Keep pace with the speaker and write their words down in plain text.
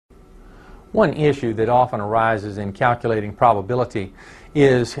One issue that often arises in calculating probability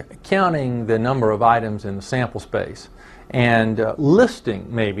is counting the number of items in the sample space and listing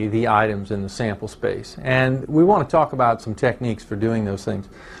maybe the items in the sample space. And we want to talk about some techniques for doing those things.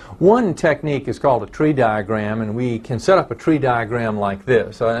 One technique is called a tree diagram, and we can set up a tree diagram like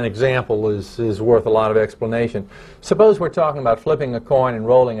this. An example is worth a lot of explanation. Suppose we're talking about flipping a coin and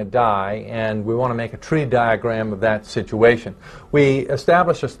rolling a die, and we want to make a tree diagram of that situation. We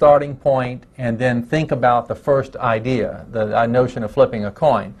establish a starting point and then think about the first idea, the notion of flipping a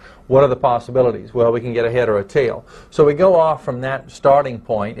coin. What are the possibilities? Well, we can get a head or a tail. So we go off from that starting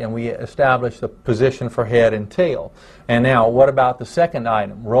point and we establish the position for head and tail. And now, what about the second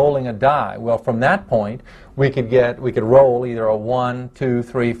item, rolling a die? Well, from that point, we could roll either a 1, 2,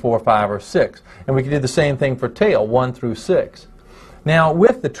 3, 4, 5, or 6. And we could do the same thing for tail, 1 through 6. Now,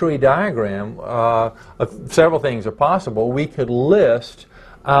 with the tree diagram, several things are possible. We could list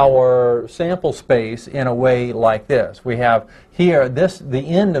our sample space in a way like this. We have here, the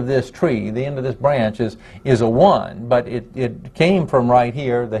end of this tree, the end of this branch is a 1, but it came from right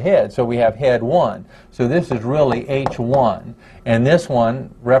here, the head, so we have head 1. So this is really H1, and this one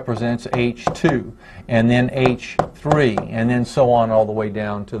represents H2, and then H3, and then so on all the way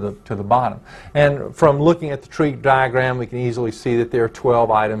down to the bottom. And from looking at the tree diagram, we can easily see that there are 12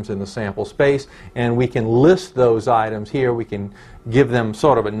 items in the sample space, and we can list those items here. We can give them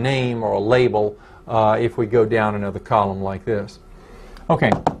sort of a name or a label if we go down another column like this.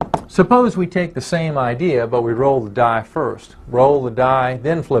 Okay, suppose we take the same idea, but we roll the die first. Roll the die,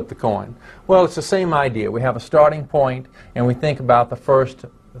 then flip the coin. Well, it's the same idea. We have a starting point, and we think about the first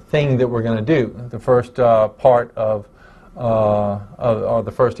thing that we're going to do, the first part of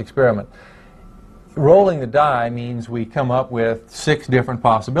the first experiment. Rolling the die means we come up with 6 different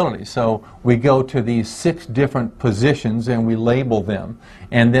possibilities. So we go to these 6 different positions and we label them.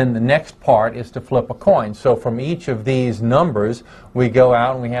 And then the next part is to flip a coin. So from each of these numbers, we go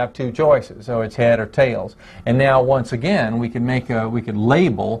out and we have 2 choices. So it's head or tails. And now once again, we could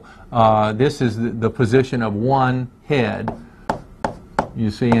label, this is the position of 1 head. You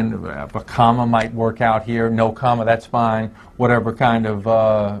see, a comma might work out here. No comma, that's fine. Whatever kind of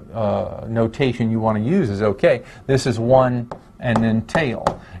notation you want to use is okay. This is 1 and then tail.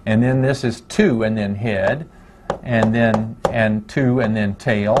 And then this is 2 and then head. And 2 and then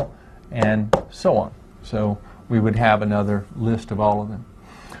tail. And so on. So we would have another list of all of them.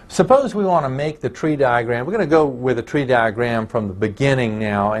 Suppose we want to make the tree diagram. We're going to go with a tree diagram from the beginning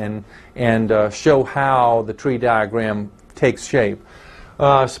now and show how the tree diagram takes shape.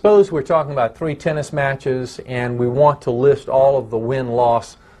 Suppose we're talking about 3 tennis matches and we want to list all of the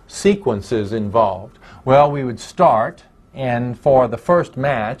win-loss sequences involved. Well, we would start, and for the first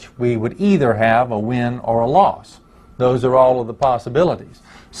match we would either have a win or a loss. Those are all of the possibilities.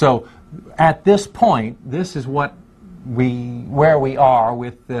 So at this point, this is where we are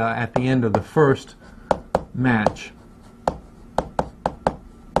with at the end of the first match.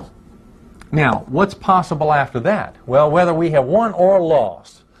 Now, what's possible after that? Well, whether we have won or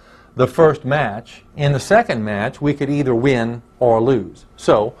lost the first match, in the second match we could either win or lose.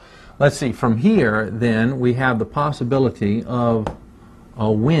 So, let's see, from here then we have the possibility of a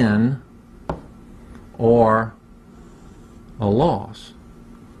win or a loss.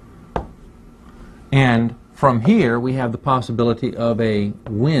 And from here we have the possibility of a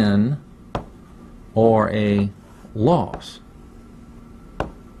win or a loss.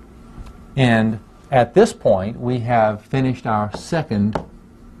 And at this point, we have finished our second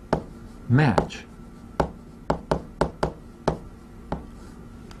match.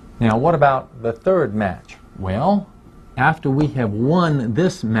 Now, what about the third match? Well, after we have won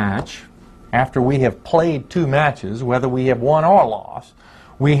this match, after we have played 2 matches, whether we have won or lost,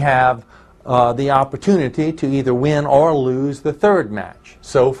 we have the opportunity to either win or lose the third match.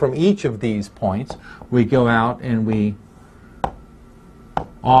 So from each of these points, we go out and we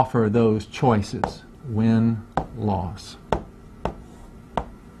offer those choices. Win, loss.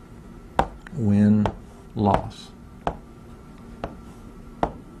 Win, loss.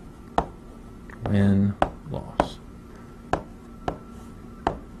 Win, loss.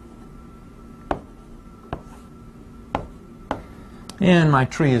 And my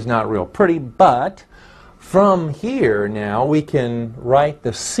tree is not real pretty, but from here now we can write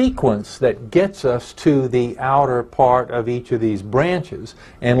the sequence that gets us to the outer part of each of these branches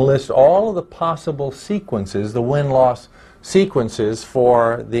and list all of the possible sequences, the win-loss sequences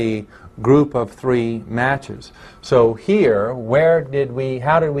for the group of 3 matches. So here,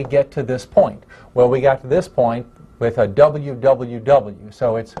 how did we get to this point? Well, we got to this point with a WWW.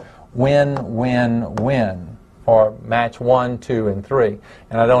 So it's win, win, win. or match 1, 2, and 3.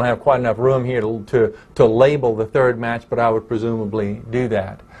 And I don't have quite enough room here to label the third match, but I would presumably do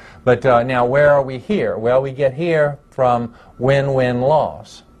that. But now where are we here? Well, we get here from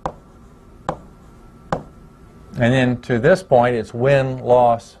win-win-loss. And then to this point, it's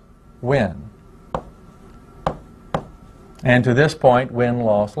win-loss-win. And to this point,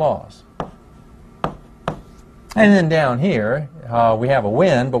 win-loss-loss. And then down here, we have a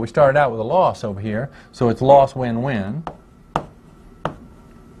win, but we started out with a loss over here, so it's loss-win-win.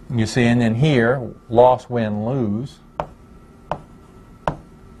 You see, and then here, loss-win-lose.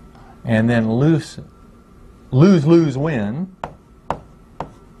 And then lose-lose-win.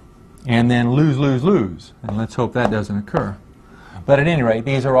 And then lose-lose-lose. And let's hope that doesn't occur. But at any rate,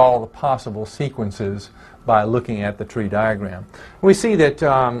 these are all the possible sequences by looking at the tree diagram. We see that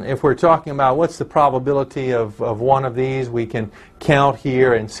if we're talking about what's the probability of one of these, we can count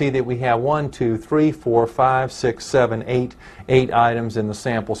here and see that we have 1, 2, 3, 4, 5, 6, 7, 8 items in the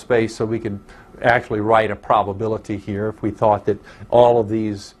sample space, so we could actually write a probability here if we thought that all of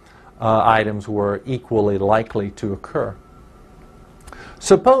these items were equally likely to occur.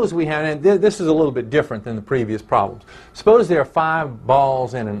 Suppose we have, and this is a little bit different than the previous problems. Suppose there are 5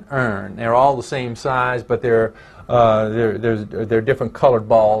 balls in an urn. They're all the same size, but there are different colored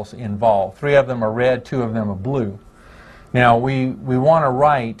balls involved. 3 of them are red, 2 of them are blue. Now we want to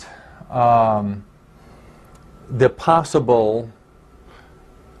write the possible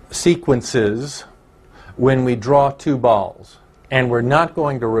sequences when we draw 2 balls. And we're not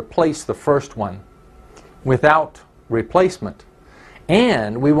going to replace the first one without replacement.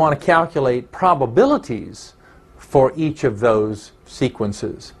 And we want to calculate probabilities for each of those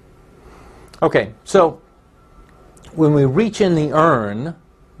sequences. Okay, so when we reach in the urn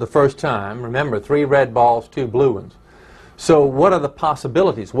the first time, remember 3 red balls, 2 blue ones. So what are the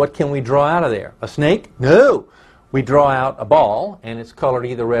possibilities? What can we draw out of there? A snake? No! We draw out a ball and it's colored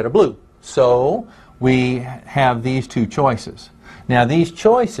either red or blue. So we have these 2 choices. Now these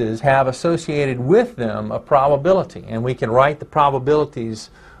choices have associated with them a probability, and we can write the probabilities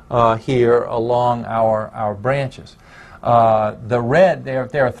here along our branches. The red,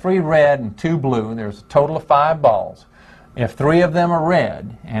 there are 3 red and 2 blue, and there's a total of 5 balls. If 3 of them are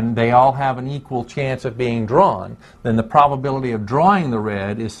red, and they all have an equal chance of being drawn, then the probability of drawing the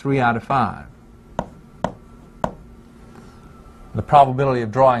red is 3 out of 5. The probability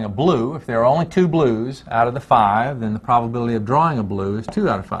of drawing a blue, if there are only 2 blues out of the 5, then the probability of drawing a blue is 2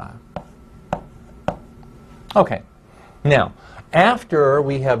 out of 5. Okay, now, after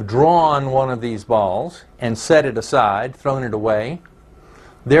we have drawn one of these balls and set it aside, thrown it away,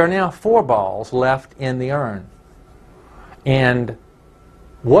 there are now 4 balls left in the urn. And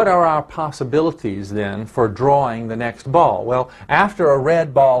what are our possibilities then for drawing the next ball? Well, after a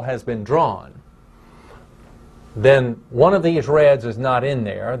red ball has been drawn, then one of these reds is not in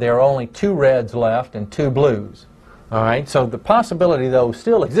there. There are only 2 reds left and 2 blues. All right, so the possibility, though,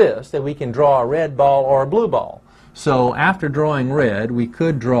 still exists that we can draw a red ball or a blue ball. So after drawing red, we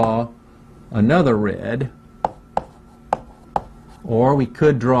could draw another red, or we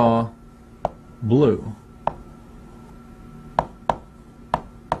could draw blue.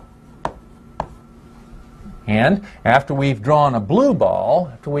 And after we've drawn a blue ball,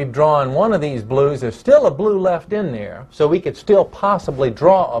 after we've drawn one of these blues, there's still a blue left in there, so we could still possibly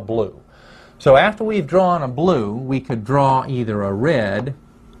draw a blue. So after we've drawn a blue, we could draw either a red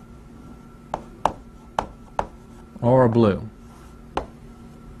or a blue.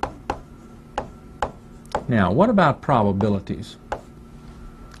 Now, what about probabilities?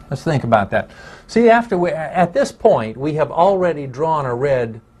 Let's think about that. See, at this point, we have already drawn a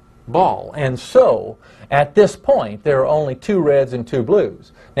red ball, and so at this point there are only 2 reds and 2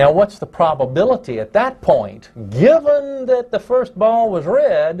 blues. Now what's the probability at that point, given that the first ball was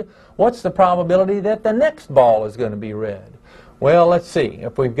red, what's the probability that the next ball is going to be red? Well, let's see.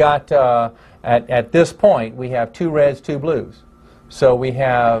 If we've got at this point we have 2 reds, 2 blues, so we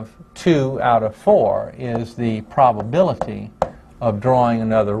have 2 out of 4 is the probability of drawing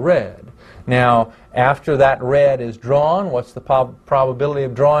another red. Now, after that red is drawn, what's the probability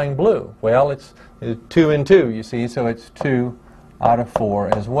of drawing blue? Well, it's 2 and 2, you see, so it's 2 out of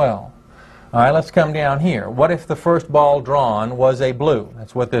 4 as well. All right, let's come down here. What if the first ball drawn was a blue?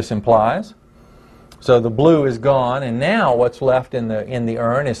 That's what this implies. So the blue is gone, and now what's left in the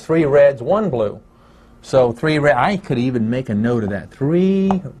urn is 3 reds, 1 blue. So 3 red. I could even make a note of that.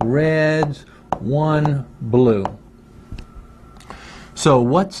 3 reds, 1 blue. So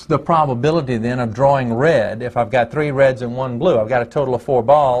what's the probability then of drawing red if I've got 3 reds and 1 blue? I've got a total of 4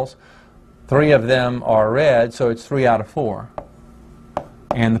 balls. 3 of them are red, so it's 3 out of 4.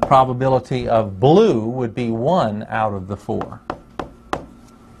 And the probability of blue would be 1 out of the 4.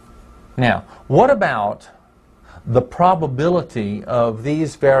 Now, what about the probability of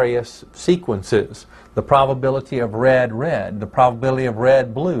these various sequences? The probability of red, red, the probability of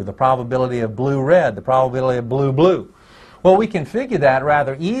red, blue, the probability of blue, red, the probability of blue, blue. Well, we can figure that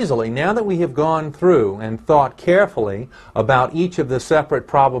rather easily now that we have gone through and thought carefully about each of the separate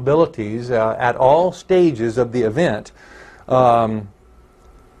probabilities at all stages of the event.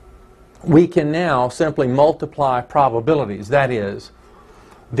 We can now simply multiply probabilities. That is,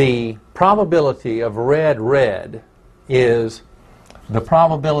 the probability of red, red is the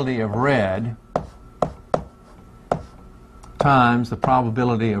probability of red times the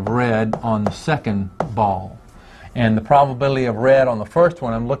probability of red on the second ball. And the probability of red on the first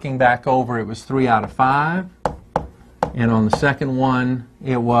one, I'm looking back over, it was 3 out of 5. And on the second one,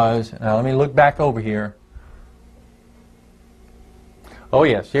 it was, now let me look back over here. Oh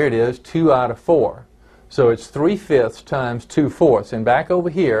yes, here it is, 2 out of 4. So it's 3/5 times 2/4. And back over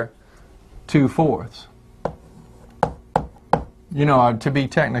here, 2/4. You know, to be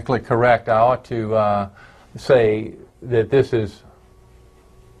technically correct, I ought to say that this is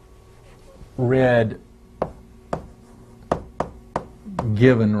red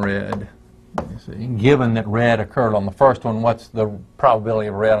given red. You see, given that red occurred on the first one, what's the probability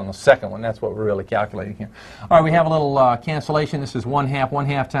of red on the second one? That's what we're really calculating here. All right, we have a little cancellation. This is 1/2.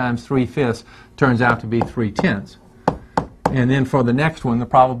 1/2 times 3/5 turns out to be 3/10. And then for the next one, the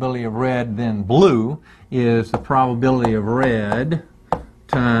probability of red, then blue, is the probability of red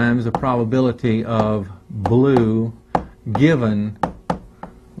times the probability of blue given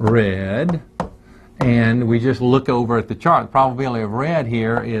red. And we just look over at the chart. The probability of red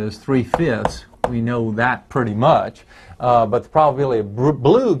here is 3/5. We know that pretty much. But the probability of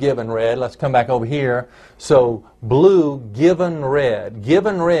blue given red, let's come back over here. So blue given red.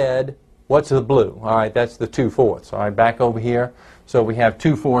 Given red, what's the blue? All right, that's the 2/4. All right, back over here. So we have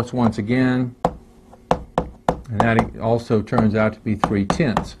 2/4 once again. And that also turns out to be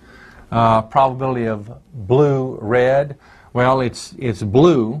 3/10. Probability of blue red, well, it's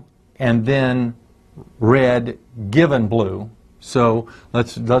blue and then red given blue. So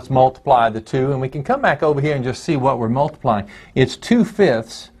let's multiply the two, and we can come back over here and just see what we're multiplying. It's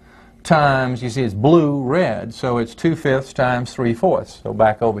 2/5 times, you see it's blue red, so it's 2/5 times 3/4. So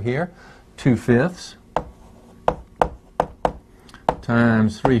back over here, 2/5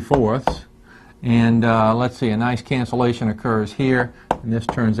 times 3/4. And let's see, a nice cancellation occurs here, and this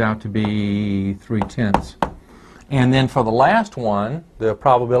turns out to be 3/10. And then for the last one, the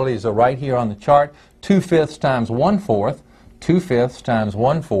probabilities are right here on the chart. 2/5 times 1/4. 2/5 times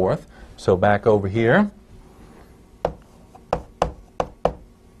 1/4. So back over here.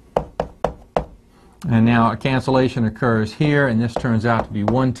 And now a cancellation occurs here, and this turns out to be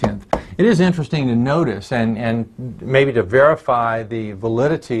 1/10. It is interesting to notice, and maybe to verify the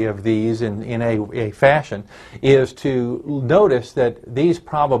validity of these in a fashion, is to notice that these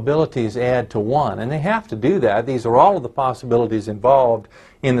probabilities add to 1. And they have to do that. These are all of the possibilities involved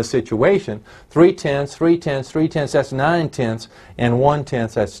in the situation. 3/10, 3/10, 3/10, that's 9/10, and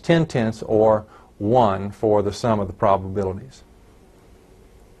 1/10, that's 10/10, or 1 for the sum of the probabilities.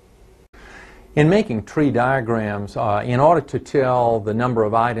 In making tree diagrams, in order to tell the number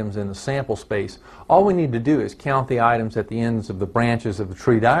of items in the sample space, all we need to do is count the items at the ends of the branches of the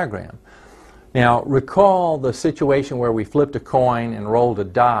tree diagram. Now, recall the situation where we flipped a coin and rolled a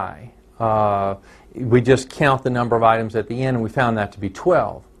die. We just count the number of items at the end, and we found that to be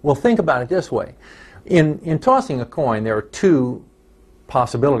 12. Well, think about it this way. In tossing a coin, there are two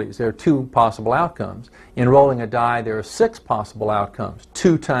possibilities. There are two possible outcomes. In rolling a die, there are 6 possible outcomes.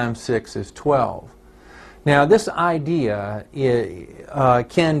 2 times 6 is 12. Now, this idea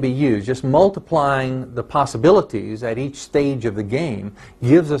can be used. Just multiplying the possibilities at each stage of the game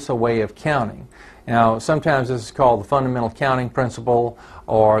gives us a way of counting. Now, sometimes this is called the fundamental counting principle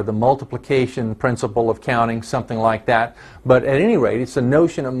or the multiplication principle of counting, something like that. But at any rate, it's the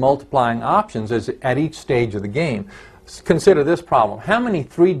notion of multiplying options at each stage of the game. Consider this problem. How many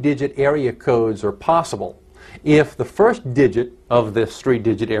 3-digit area codes are possible if the first digit of this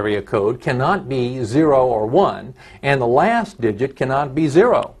 3-digit area code cannot be 0 or 1, and the last digit cannot be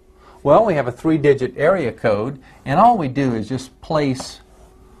 0? Well, we have a 3-digit area code, and all we do is just place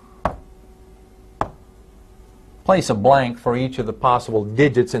a blank for each of the possible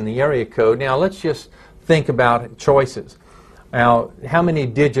digits in the area code. Now, let's just think about choices. Now, how many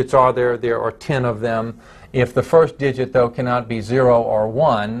digits are there? There are 10 of them. If the first digit, though, cannot be 0 or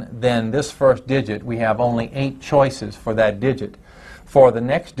 1, then this first digit, we have only 8 choices for that digit. For the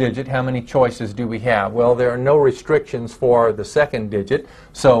next digit, how many choices do we have? Well, there are no restrictions for the second digit,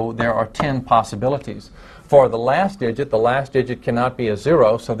 so there are 10 possibilities. For the last digit cannot be a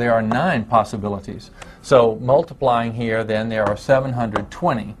 0, so there are 9 possibilities. So multiplying here, then, there are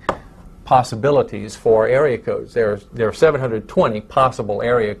 720 possibilities for area codes. There are 720 possible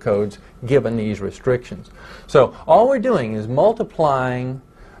area codes given these restrictions. So all we're doing is multiplying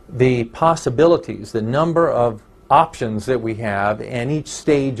the possibilities, the number of options that we have in each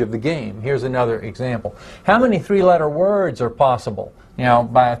stage of the game. Here's another example. How many 3-letter words are possible? Now,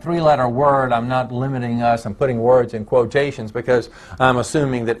 by a 3-letter word, I'm not limiting us. I'm putting words in quotations because I'm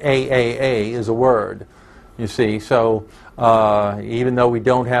assuming that AAA is a word. You see, so even though we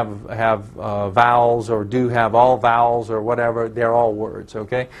don't have vowels or do have all vowels or whatever, they're all words,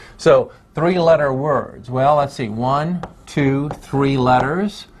 okay? So 3-letter words. Well, let's see. 1, 2, 3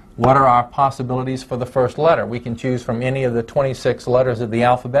 letters. What are our possibilities for the first letter? We can choose from any of the 26 letters of the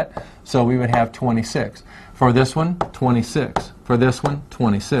alphabet, so we would have 26. For this one, 26. For this one,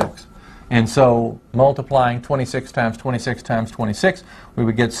 26. And so multiplying 26 times 26 times 26, we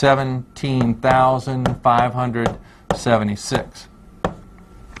would get 17,576.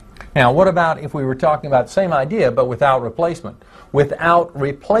 Now, what about if we were talking about the same idea but without replacement? Without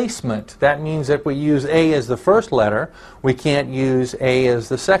replacement, that means that we use A as the first letter, we can't use A as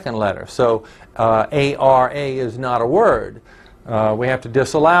the second letter. So ARA is not a word. We have to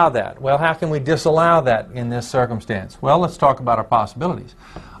disallow that. Well, how can we disallow that in this circumstance? Well, let's talk about our possibilities.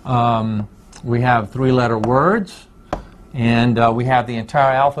 We have 3-letter words, and we have the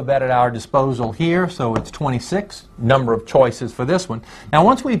entire alphabet at our disposal here, so it's 26, number of choices for this one. Now,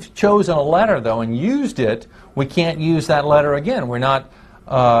 once we've chosen a letter, though, and used it, we can't use that letter again. We're not,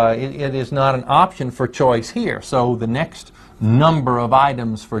 it is not an option for choice here. So the next number of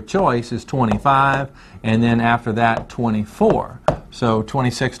items for choice is 25, and then after that, 24. So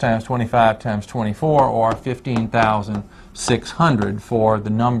 26 times 25 times 24, or 15,600 for the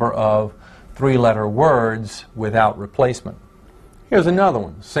number of 3-letter words without replacement. Here's another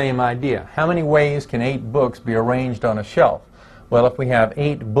one, same idea. How many ways can 8 books be arranged on a shelf? Well, if we have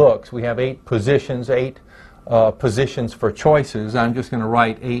 8 books, we have 8 positions, 8 positions for choices. I'm just going to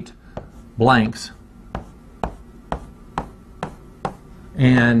write 8 blanks.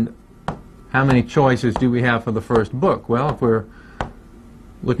 And how many choices do we have for the first book? Well, if we're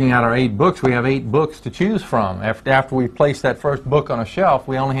looking at our 8 books, we have 8 books to choose from. After we place that first book on a shelf,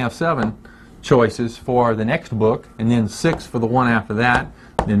 we only have 7 choices for the next book, and then 6 for the one after that,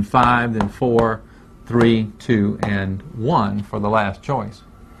 then 5, then 4, 3, 2, and 1 for the last choice.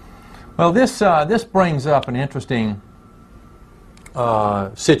 Well, this brings up an interesting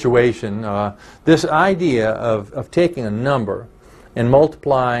situation. This idea of taking a number and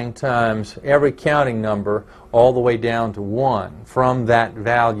multiplying times every counting number all the way down to 1 from that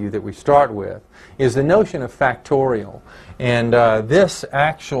value that we start with is the notion of factorial. And this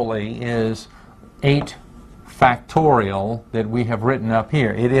actually is 8 factorial that we have written up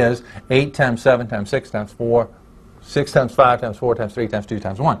here. It is 8 times 7 times 6 times 4, 6 times 5 times 4 times 3 times 2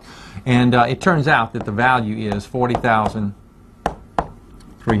 times 1. And it turns out that the value is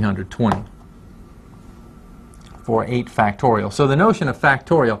 40,320 for 8 factorial. So the notion of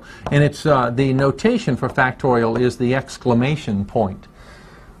factorial, and it's the notation for factorial is the exclamation point.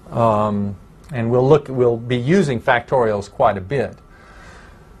 And we'll be using factorials quite a bit.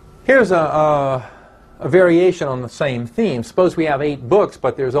 Here's a variation on the same theme. Suppose we have 8 books,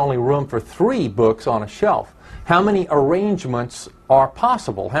 but there's only room for 3 books on a shelf. How many arrangements are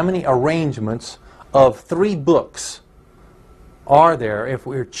possible? How many arrangements of 3 books are there if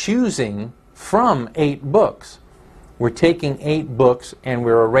we're choosing from 8 books? We're taking 8 books and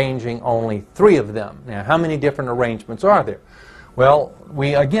we're arranging only 3 of them. Now, how many different arrangements are there? Well,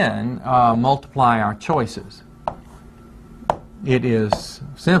 we again multiply our choices. It is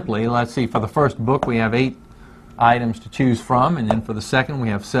simply, let's see, for the first book we have 8 items to choose from, and then for the second we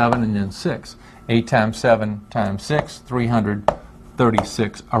have 7 and then 6. 8 times 7 times 6,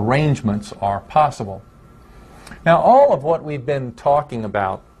 336 arrangements are possible. Now, all of what we've been talking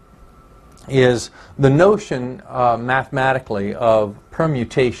about is the notion mathematically of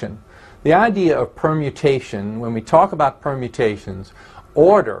permutation. The idea of permutation, when we talk about permutations,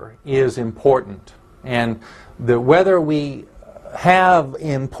 order is important. And whether we have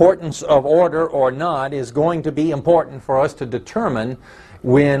importance of order or not is going to be important for us to determine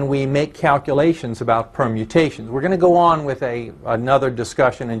when we make calculations about permutations. We're going to go on with another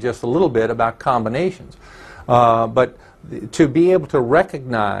discussion in just a little bit about combinations. But to be able to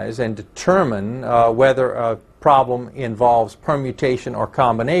recognize and determine whether a problem involves permutation or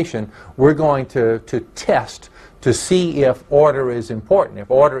combination, we're going to test to see if order is important. If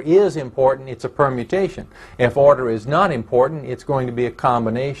order is important, it's a permutation. If order is not important, it's going to be a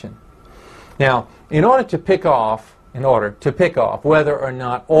combination. Now, in order to pick off whether or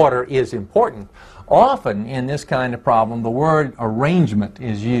not order is important, often in this kind of problem the word arrangement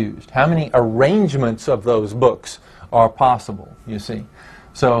is used. How many arrangements of those books are possible, you see?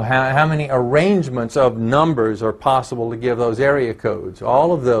 So how many arrangements of numbers are possible to give those area codes?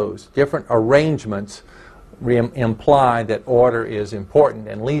 All of those different arrangements imply that order is important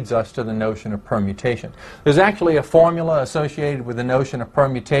and leads us to the notion of permutation. There's actually a formula associated with the notion of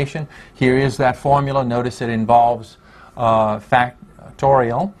permutation. Here is that formula. Notice it involves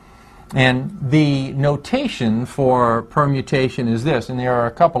factorial. And the notation for permutation is this, and there are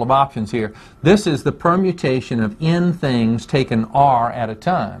a couple of options here. This is the permutation of n things taken r at a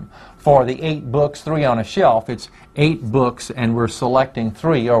time. For the 8 books, 3 on a shelf, it's 8 books and we're selecting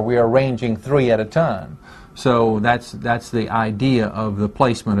 3, or we're arranging 3 at a time. So that's the idea of the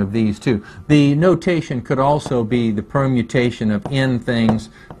placement of these two. The notation could also be the permutation of n things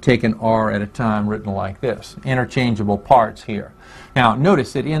taken r at a time, written like this. Interchangeable parts here. Now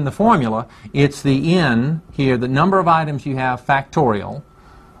notice that in the formula, it's the n here, the number of items you have factorial,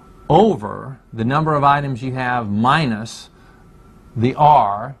 over the number of items you have minus the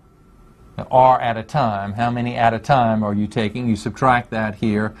r at a time. How many at a time are you taking? You subtract that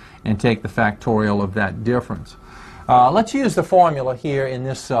here and take the factorial of that difference. Let's use the formula here in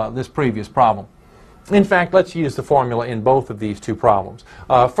this previous problem. In fact, let's use the formula in both of these two problems.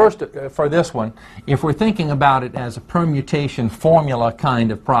 First, for this one, if we're thinking about it as a permutation formula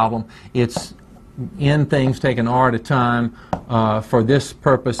kind of problem, it's n things taken r at a time. For this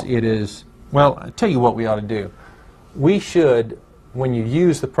purpose, it is, well, I'll tell you what we ought to do. We should, when you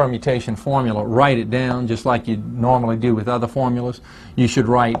use the permutation formula, write it down just like you normally do with other formulas. You should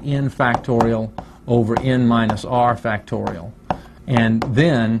write n factorial over n minus r factorial. And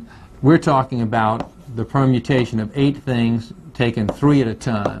then we're talking about the permutation of 8 things taken 3 at a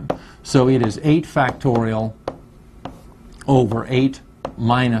time. So it is 8 factorial over 8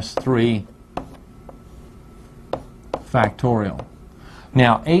 minus 3 factorial.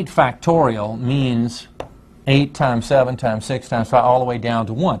 Now 8 factorial means 8 times 7 times 6 times 5 all the way down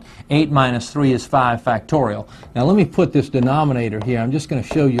to 1. 8 minus 3 is 5 factorial. Now let me put this denominator here. I'm just going to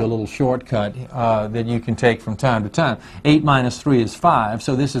show you a little shortcut that you can take from time to time. 8 minus 3 is 5,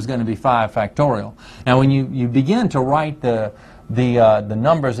 so this is going to be 5 factorial. Now when you begin to write the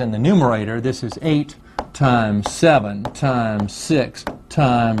numbers in the numerator, this is 8 times 7 times 6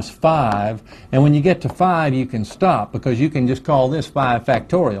 times 5, and when you get to 5 you can stop, because you can just call this 5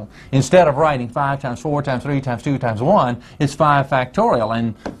 factorial. Instead of writing 5 times 4 times 3 times 2 times 1, it's 5 factorial,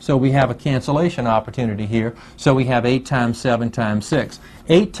 and so we have a cancellation opportunity here. So we have 8 times 7 times 6.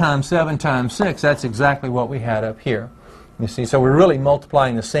 8 times 7 times 6, that's exactly what we had up here. You see, so we're really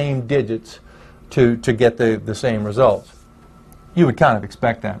multiplying the same digits to get the same results. You would kind of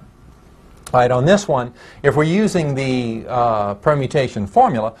expect that. Right, on this one, if we're using the permutation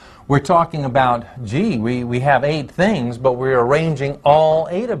formula, we're talking about, gee, we have 8 things, but we're arranging all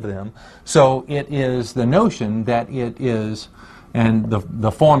 8 of them. So it is the notion that it is, and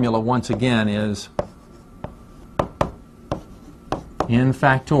the formula once again is n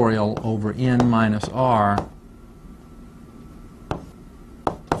factorial over n minus r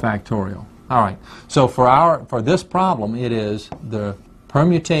factorial. All right, so for this problem, it is the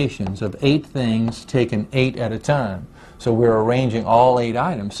permutations of 8 things taken 8 at a time. So we're arranging all 8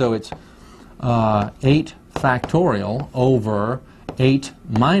 items. So it's 8 factorial over 8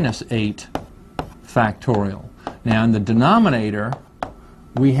 minus 8 factorial. Now in the denominator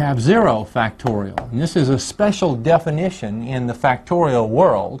we have 0 factorial. And this is a special definition in the factorial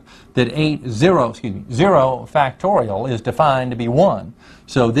world, that 0 factorial is defined to be 1.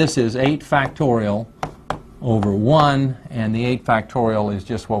 So this is 8 factorial over 1, and the 8 factorial is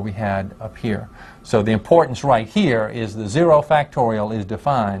just what we had up here. So the importance right here is the 0 factorial is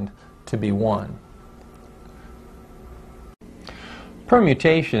defined to be 1.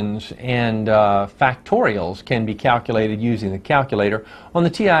 Permutations and factorials can be calculated using the calculator. On the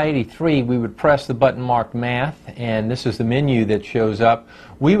TI-83, we would press the button marked Math, and this is the menu that shows up.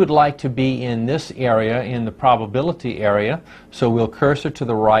 We would like to be in this area, in the probability area, so we'll cursor to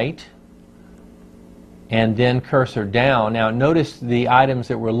the right and then cursor down. Now notice the items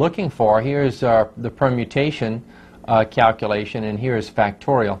that we're looking for. Here's the permutation calculation, and here's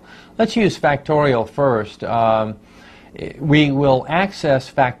factorial. Let's use factorial first. we will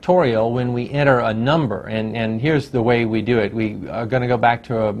access factorial when we enter a number, and here's the way we do it. We are going to go back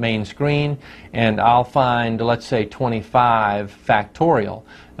to a main screen, and I'll find, let's say, 25 factorial.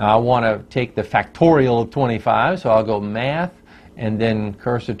 Now I want to take the factorial of 25, so I'll go Math, and then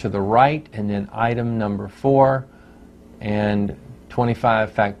cursor to the right, and then item number 4, and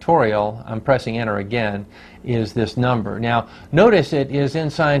 25 factorial, I'm pressing enter again, is this number. Now notice it is in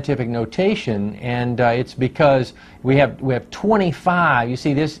scientific notation, and it's because we have 25. You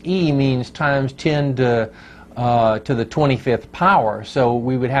see, this E means times 10 to the 25th power, so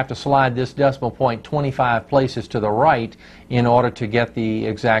we would have to slide this decimal point 25 places to the right in order to get the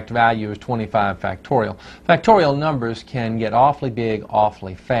exact value as 25 factorial. Factorial numbers can get awfully big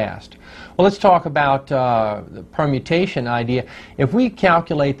awfully fast. Well, let's talk about the permutation idea. If we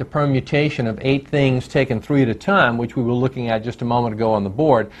calculate the permutation of 8 things taken 3 at a time, which we were looking at just a moment ago on the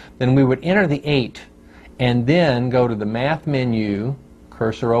board, then we would enter the 8 and then go to the Math menu,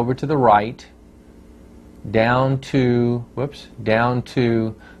 cursor over to the right, down to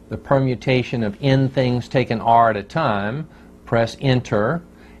the permutation of n things taken r at a time, press enter,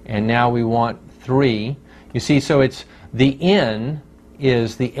 and now we want 3. You see, so it's the n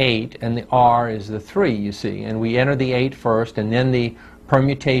is the 8 and the r is the 3, you see, and we enter the 8 first and then the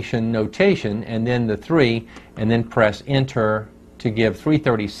permutation notation and then the 3 and then press enter to give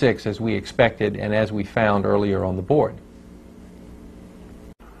 336 as we expected and as we found earlier on the board.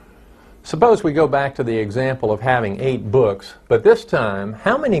 Suppose we go back to the example of having 8 books, but this time,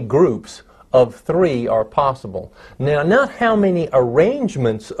 how many groups of 3 are possible? Now, not how many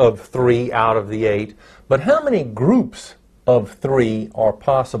arrangements of 3 out of the 8, but how many groups of 3 are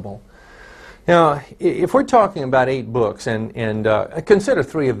possible? Now, if we're talking about 8 books, and consider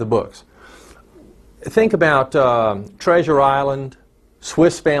 3 of the books. Think about Treasure Island,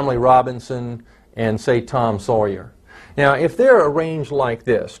 Swiss Family Robinson, and say Tom Sawyer. Now, if they're arranged like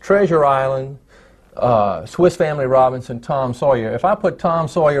this, Treasure Island, Swiss Family Robinson, Tom Sawyer, if I put Tom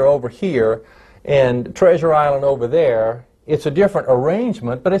Sawyer over here and Treasure Island over there, it's a different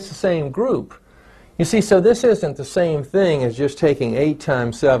arrangement, but it's the same group. You see, so this isn't the same thing as just taking 8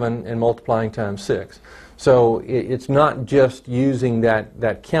 times 7 and multiplying times 6. So it's not just using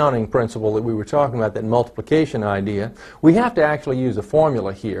that counting principle that we were talking about, that multiplication idea. We have to actually use a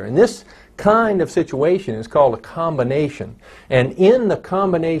formula here. And this kind of situation is called a combination. And in the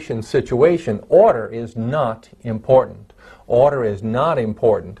combination situation, order is not important. Order is not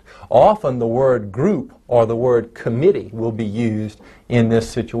important. Often the word group or the word committee will be used in this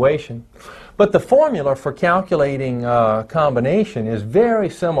situation. But the formula for calculating combination is very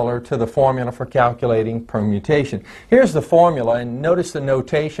similar to the formula for calculating permutation. Here's the formula, and notice the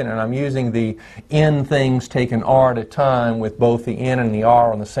notation, and I'm using the n things taken r at a time with both the n and the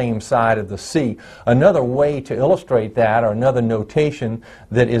r on the same side of the c. Another way to illustrate that, or another notation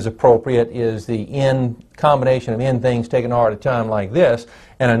that is appropriate, is the n combination of n things taken r at a time like this.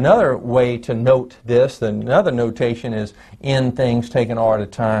 And another way to note this, another notation, is n things taken r at a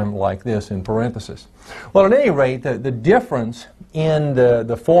time like this in parentheses. Well, at any rate, the difference in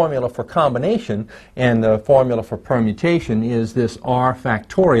the formula for combination and the formula for permutation is this r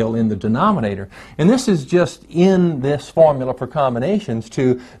factorial in the denominator. And this is just in this formula for combinations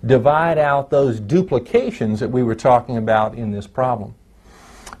to divide out those duplications that we were talking about in this problem.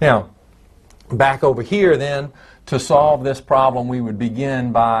 Now, back over here then, to solve this problem, we would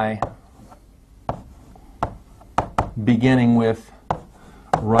begin by beginning with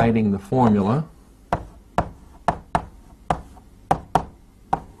writing the formula,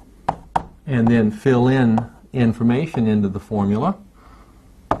 and then fill in information into the formula.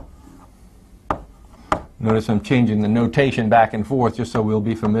 Notice I'm changing the notation back and forth just so we'll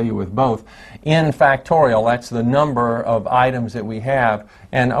be familiar with both. N factorial, that's the number of items that we have.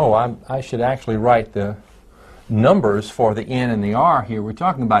 And I should actually write the numbers for the n and the r here. We're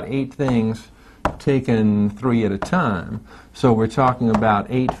talking about 8 things taken 3 at a time. So we're talking about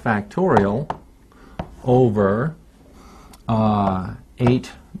 8 factorial over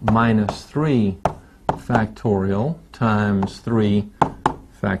 8 minus 3 factorial times 3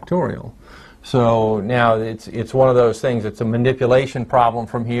 factorial. So now it's one of those things, it's a manipulation problem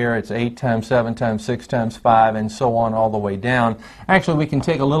from here. It's 8 times 7 times 6 times 5 and so on all the way down. Actually, we can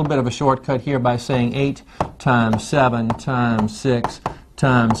take a little bit of a shortcut here by saying 8 times 7 times 6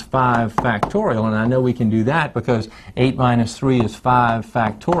 times 5 factorial. And I know we can do that because 8 minus 3 is 5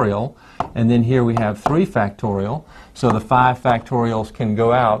 factorial. and then here we have 3 factorial. So the 5 factorials can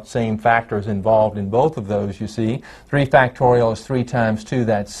go out, same factors involved in both of those, you see. 3 factorial is 3 times 2,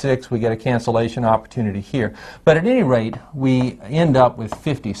 that's 6. We get a cancellation opportunity here. But at any rate, we end up with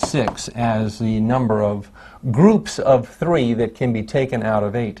 56 as the number of groups of 3 that can be taken out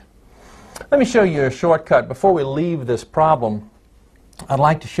of 8. Let me show you a shortcut. Before we leave this problem, I'd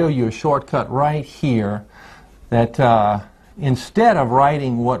like to show you a shortcut right here that instead of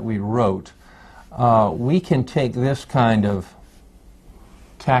writing what we wrote, we can take this kind of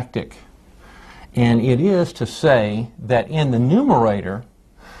tactic. And it is to say that in the numerator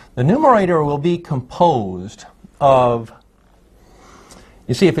will be composed of,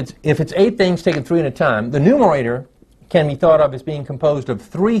 you see, if it's 8 things taken 3 at a time, the numerator can be thought of as being composed of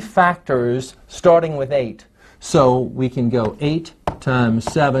 3 factors starting with 8. So we can go 8 times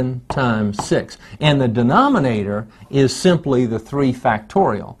 7 times 6. And the denominator is simply the 3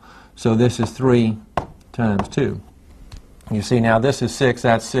 factorial. So this is 3 times 2. You see now this is 6,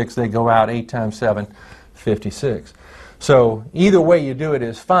 that's 6. They go out 8 times 7, 56. So either way you do it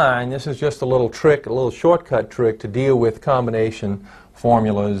is fine. This is just a little trick, a little shortcut trick to deal with combination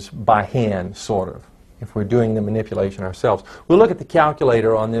formulas by hand, sort of, if we're doing the manipulation ourselves. We'll look at the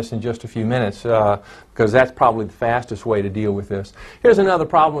calculator on this in just a few minutes because that's probably the fastest way to deal with this. Here's another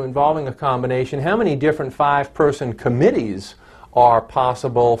problem involving a combination. How many different 5-person committees are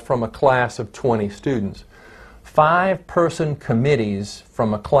possible from a class of 20 students? 5-person committees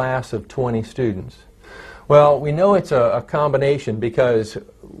from a class of 20 students. Well, we know it's a combination because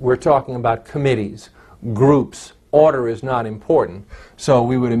we're talking about committees, groups. Order is not important. So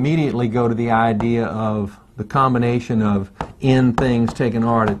we would immediately go to the idea of the combination of n things taken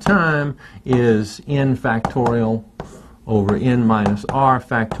r at a time is n factorial over n minus r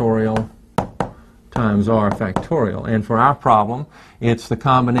factorial times r factorial. And for our problem, it's the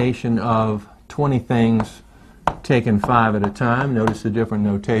combination of 20 things taken 5 at a time. Notice the different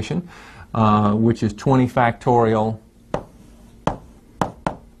notation, which is 20 factorial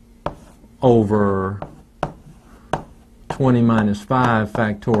over 20 minus 5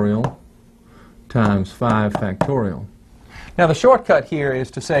 factorial times 5 factorial. Now the shortcut here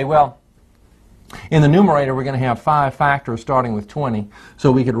is to say, well, in the numerator we're going to have 5 factors starting with 20,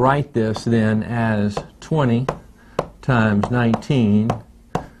 so we could write this then as 20 times 19,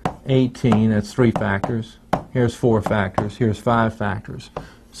 18, that's 3 factors. Here's 4 factors, here's 5 factors.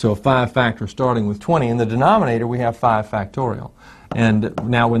 So 5 factors starting with 20. In the denominator we have 5 factorial. And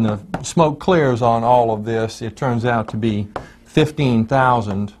now when the smoke clears on all of this, it turns out to be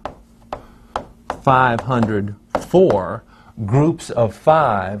 15,504 groups of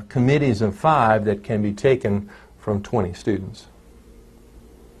 5, committees of 5 that can be taken from 20 students.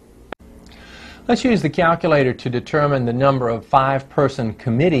 Let's use the calculator to determine the number of 5-person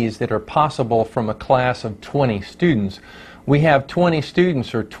committees that are possible from a class of 20 students. We have 20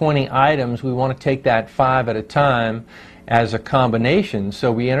 students or 20 items. We want to take that 5 at a time as a combination.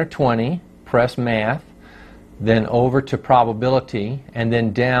 So we enter 20, press math, then over to probability, and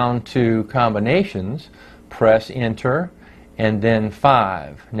then down to combinations, press enter, and then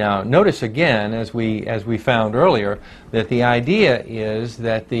 5. Now notice again, as we found earlier, that the idea is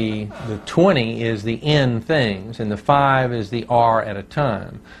that the 20 is the n things and the 5 is the r at a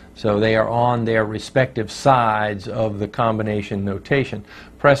time. So they are on their respective sides of the combination notation.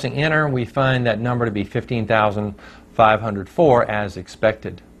 Pressing enter, we find that number to be 15,504 as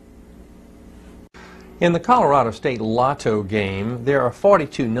expected. In the Colorado State Lotto game, there are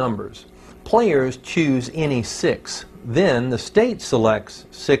 42 numbers. Players choose any 6. Then the state selects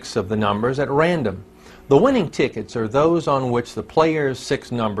 6 of the numbers at random. The winning tickets are those on which the player's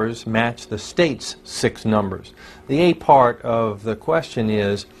 6 numbers match the state's 6 numbers. The A part of the question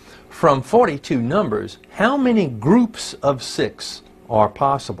is, from 42 numbers, how many groups of 6 are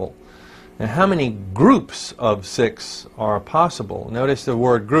possible? Now, how many groups of 6 are possible? Notice the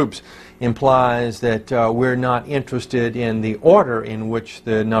word groups implies that we're not interested in the order in which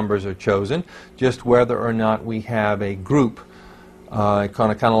the numbers are chosen, just whether or not we have a group, kind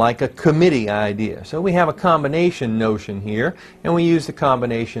of like a committee idea. So we have a combination notion here, and we use the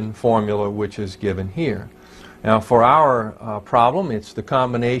combination formula which is given here. Now for our problem, it's the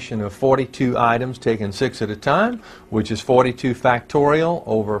combination of 42 items taken 6 at a time, which is 42 factorial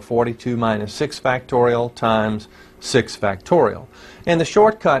over 42 minus 6 factorial times 6 factorial. And the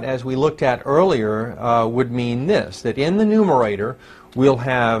shortcut, as we looked at earlier, would mean this, that in the numerator we'll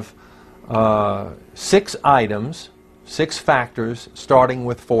have 6 items, 6 factors starting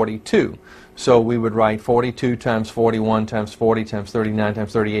with 42. So we would write 42 times 41 times 40 times 39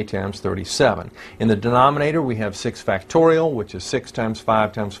 times 38 times 37. In the denominator, we have 6 factorial, which is 6 times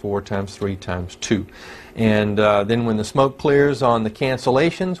 5 times 4 times 3 times 2. And then when the smoke clears on the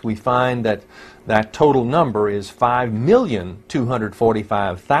cancellations, we find that that total number is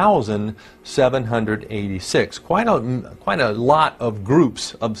 5,245,786. Quite a lot of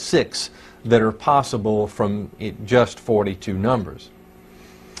groups of 6 that are possible from just 42 numbers.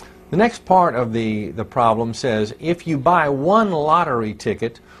 The next part of the problem says, if you buy one lottery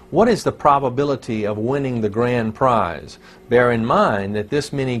ticket, what is the probability of winning the grand prize? Bear in mind that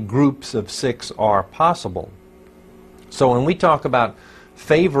this many groups of 6 are possible. So when we talk about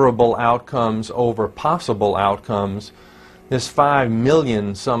favorable outcomes over possible outcomes, this 5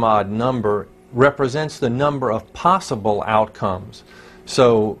 million some odd number represents the number of possible outcomes.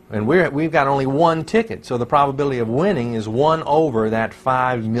 So, and we've got only one ticket, so the probability of winning is 1 over that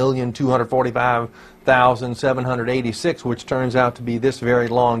 5,245,786, which turns out to be this very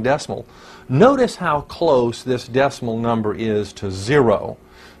long decimal. Notice how close this decimal number is to 0.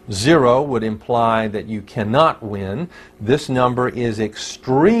 0 would imply that you cannot win. This number is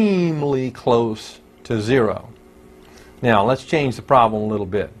extremely close to 0. Now, let's change the problem a little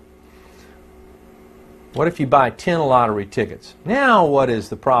bit. What if you buy 10 lottery tickets? Now what is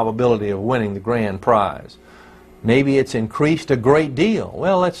the probability of winning the grand prize? Maybe it's increased a great deal.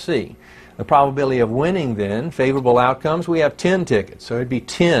 Well, let's see. The probability of winning then, favorable outcomes, we have 10 tickets. So it'd be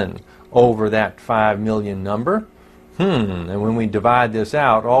 10 over that 5 million number. And when we divide this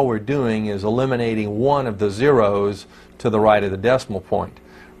out, all we're doing is eliminating one of the zeros to the right of the decimal point. It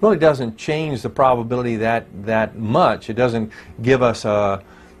really doesn't change the probability that much. It doesn't give us the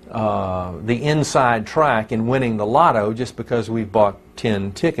inside track in winning the lotto just because we've bought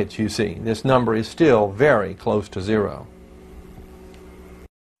 10 tickets, you see. This number is still very close to 0.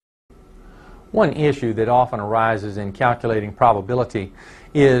 One issue that often arises in calculating probability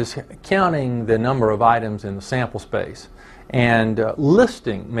is counting the number of items in the sample space and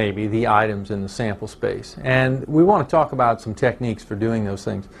listing maybe the items in the sample space. And we want to talk about some techniques for doing those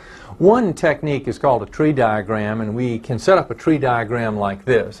things. One technique is called a tree diagram, and we can set up a tree diagram like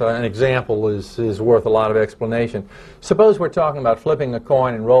this. An example is worth a lot of explanation. Suppose we're talking about flipping a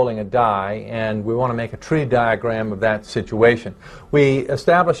coin and rolling a die, and we want to make a tree diagram of that situation. We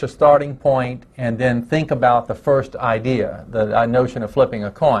establish a starting point and then think about the first idea, the notion of flipping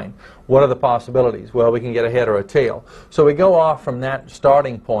a coin. What are the possibilities? Well, we can get a head or a tail. So we go off from that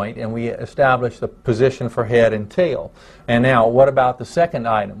starting point and we establish the position for head and tail. And now, what about the second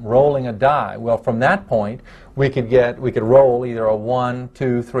item, rolling a die? Well, from that point, we could roll either a 1,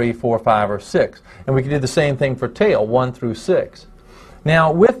 2, 3, 4, 5, or 6. And we could do the same thing for tail, 1 through 6.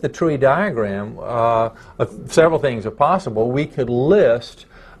 Now, with the tree diagram, several things are possible. We could list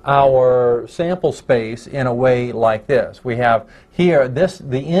our sample space in a way like this. We have here,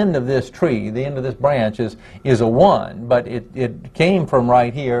 the end of this tree, the end of this branch is a 1, but it came from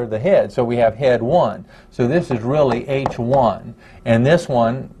right here, the head, so we have head 1. So this is really H1, and this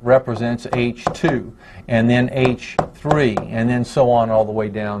one represents H2, and then H3, and then so on all the way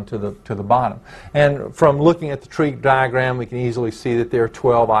down to the bottom. And from looking at the tree diagram, we can easily see that there are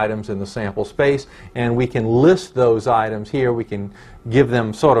 12 items in the sample space, and we can list those items here. We can give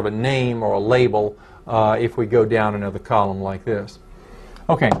them sort of a name or a label if we go down another column like this.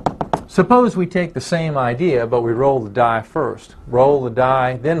 Okay, suppose we take the same idea, but we roll the die first. Roll the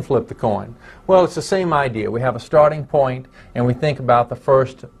die, then flip the coin. Well, it's the same idea. We have a starting point, and we think about the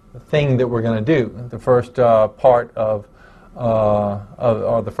first thing that we're going to do, the first part of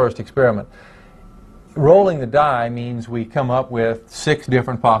the first experiment. Rolling the die means we come up with 6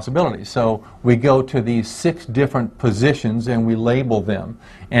 different possibilities. So we go to these 6 different positions and we label them.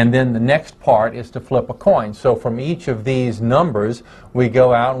 And then the next part is to flip a coin. So from each of these numbers, we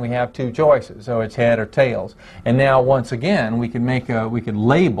go out and we have 2 choices. So it's head or tails. And now once again, we can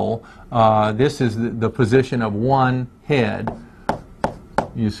label, this is the position of 1 head.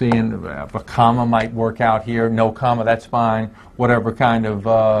 You see, a comma might work out here. No comma, that's fine. Whatever kind of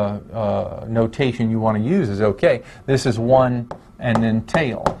notation you want to use is okay. This is 1 and then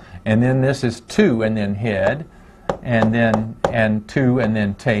tail. And then this is 2 and then head. And 2 and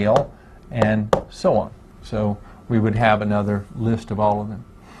then tail. And so on. So we would have another list of all of them.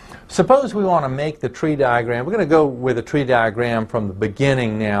 Suppose we want to make the tree diagram. We're going to go with a tree diagram from the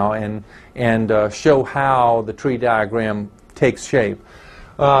beginning now and show how the tree diagram takes shape.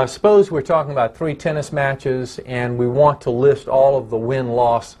 Suppose we're talking about 3 tennis matches and we want to list all of the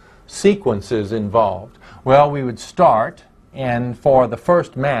win-loss sequences involved. Well, we would start, and for the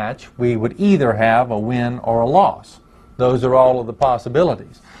first match, we would either have a win or a loss. Those are all of the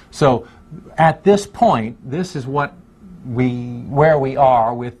possibilities. So at this point, this is where we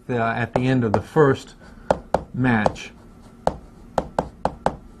are with at the end of the first match.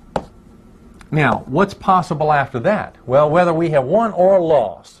 Now, what's possible after that? Well, whether we have won or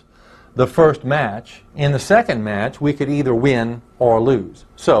lost the first match, in the second match we could either win or lose.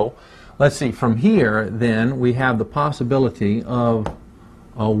 So, let's see, from here then we have the possibility of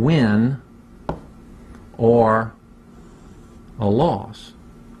a win or a loss.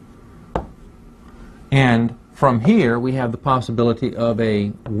 And from here we have the possibility of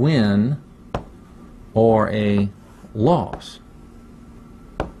a win or a loss.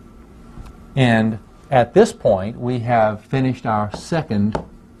 And at this point we have finished our second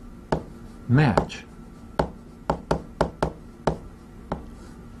match.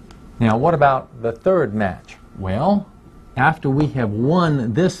 Now what about the third match? Well, after we have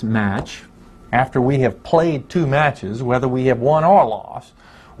won this match, after we have played two matches, whether we have won or lost,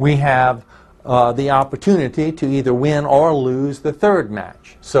 we have the opportunity to either win or lose the third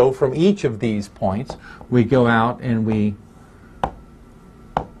match. So from each of these points, we go out and we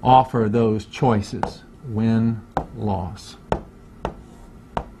offer those choices. Win, loss.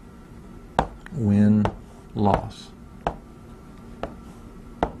 Win, loss.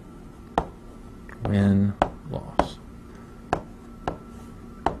 Win, loss.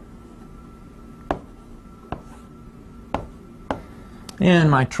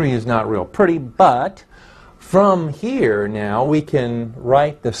 And my tree is not real pretty, but from here now we can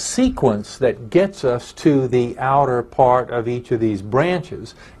write the sequence that gets us to the outer part of each of these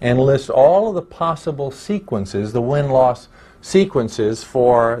branches and list all of the possible sequences, the win-loss sequences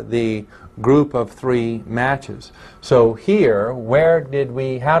for the group of three matches. So here,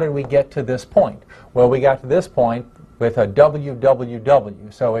 how did we get to this point? Well, we got to this point with a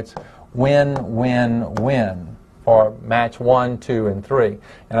WWW, so it's win, win, win for match 1, 2, and 3.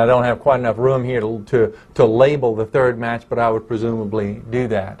 And I don't have quite enough room here to label the third match, but I would presumably do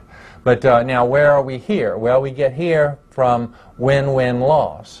that. But now where are we here? Well, we get here from win, win,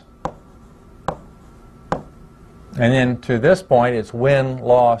 loss. And then to this point, it's win,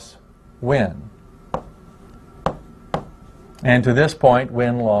 loss, win. And to this point,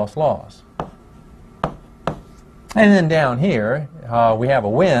 win, loss, loss. And then down here, we have a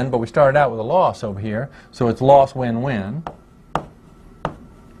win, but we started out with a loss over here, so it's loss, win, win.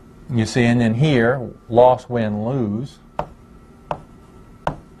 You see, and then here, loss, win, lose.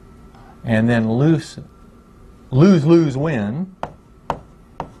 And then lose, lose, win.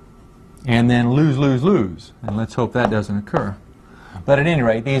 And then lose, lose, lose. And let's hope that doesn't occur. But at any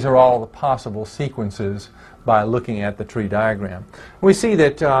rate, these are all the possible sequences by looking at the tree diagram. We see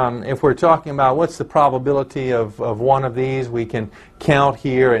that if we're talking about what's the probability of one of these, we can count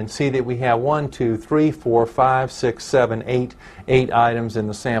here and see that we have 1, 2, 3, 4, 5, 6, 7, 8 items in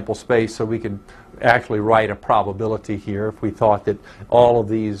the sample space, so we could actually write a probability here if we thought that all of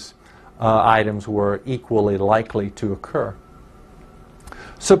these items were equally likely to occur.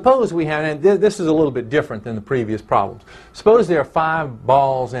 Suppose we have, and this is a little bit different than the previous problems. Suppose there are 5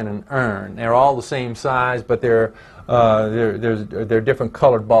 balls in an urn. They're all the same size, but there are different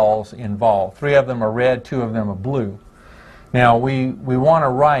colored balls involved. 3 of them are red, 2 of them are blue. Now we want to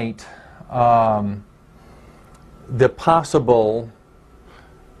write the possible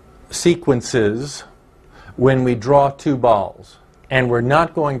sequences when we draw 2 balls, and we're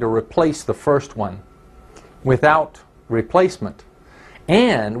not going to replace the first one without replacement.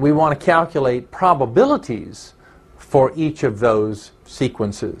 And we want to calculate probabilities for each of those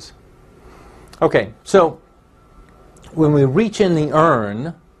sequences. Okay, so when we reach in the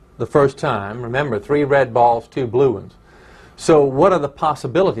urn the first time, remember 3 red balls, 2 blue ones. So what are the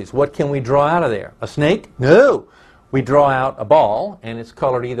possibilities? What can we draw out of there? A snake? No! We draw out a ball and it's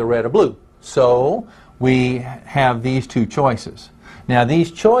colored either red or blue. So we have these 2 choices. Now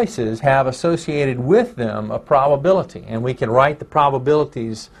these choices have associated with them a probability, and we can write the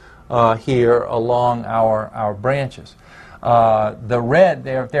probabilities here along our branches. The red,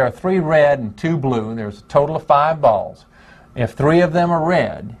 there are 3 red and 2 blue, and there's a total of 5 balls. If 3 of them are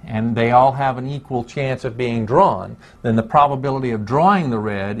red, and they all have an equal chance of being drawn, then the probability of drawing the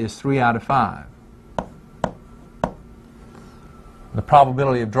red is 3 out of 5. The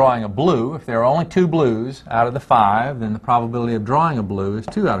probability of drawing a blue, if there are only 2 blues out of the 5, then the probability of drawing a blue is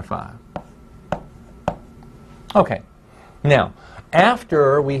 2 out of 5. Okay, now,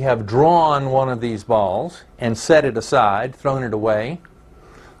 after we have drawn one of these balls and set it aside, thrown it away,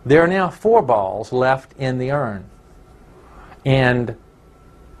 there are now 4 balls left in the urn. And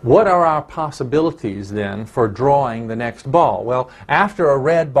what are our possibilities then for drawing the next ball? Well, after a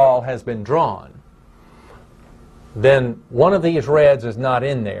red ball has been drawn, then one of these reds is not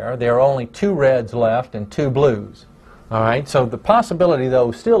in there. There are only 2 reds left and 2 blues. All right, so the possibility,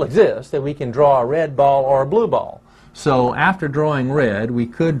 though, still exists that we can draw a red ball or a blue ball. So after drawing red, we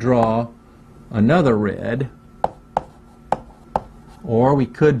could draw another red, or we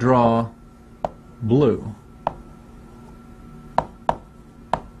could draw blue.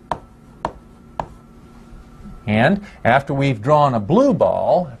 And after we've drawn a blue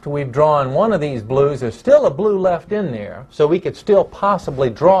ball, after we've drawn one of these blues, there's still a blue left in there, so we could still possibly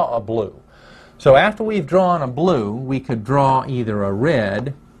draw a blue. So after we've drawn a blue, we could draw either a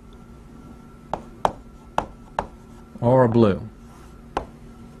red or a blue.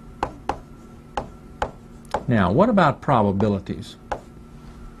 Now, what about probabilities?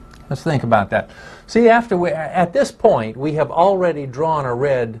 Let's think about that. See, at this point, we have already drawn a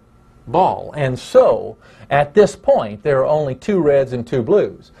red ball, and so at this point there are only 2 reds and 2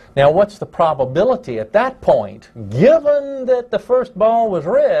 blues. Now, what's the probability at that point, given that the first ball was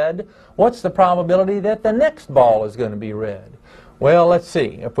red, what's the probability that the next ball is going to be red? Well, let's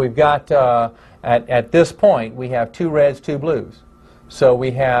see. If we've got at this point we have 2 reds, 2 blues, so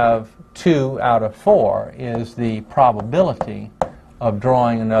we have 2 out of 4 is the probability of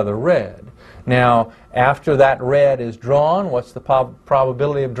drawing another red. Now, after that red is drawn, what's the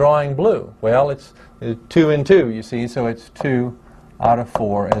probability of drawing blue? Well, it's 2 and 2, you see, so it's 2 out of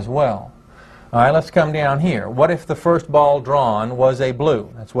 4 as well. All right, let's come down here. What if the first ball drawn was a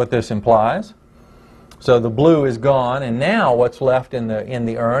blue? That's what this implies. So the blue is gone, and now what's left in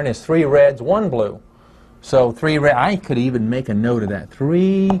the urn is 3 reds, 1 blue. So 3 red. I could even make a note of that.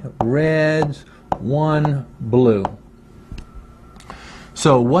 3 reds, 1 blue.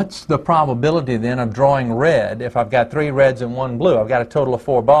 So what's the probability then of drawing red if I've got 3 reds and 1 blue? I've got a total of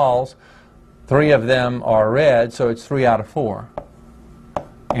 4 balls. 3 of them are red, so it's 3 out of 4.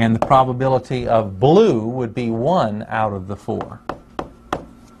 And the probability of blue would be 1 out of the 4.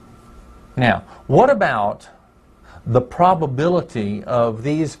 Now, what about the probability of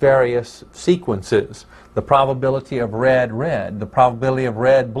these various sequences? The probability of red, red, the probability of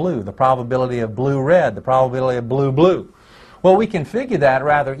red, blue, the probability of blue, red, the probability of blue, blue. Well, we can figure that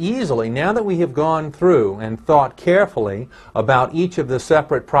rather easily now that we have gone through and thought carefully about each of the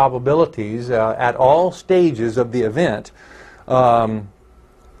separate probabilities at all stages of the event.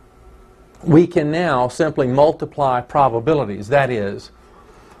 We can now simply multiply probabilities. That is,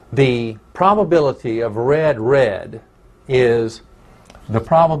 the probability of red, red is the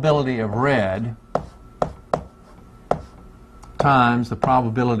probability of red times the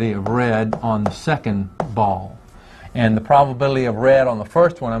probability of red on the second ball. And the probability of red on the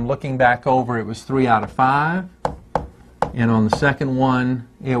first one, I'm looking back over, it was 3 out of 5. And on the second one,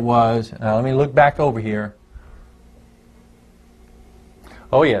 it was, let me look back over here.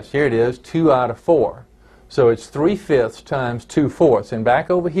 Oh yes, here it is, 2 out of 4. So it's 3/5 times 2/4. And back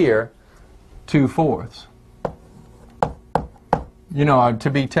over here, 2/4. You know, to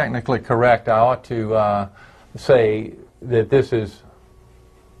be technically correct, I ought to say that this is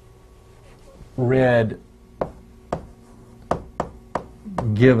red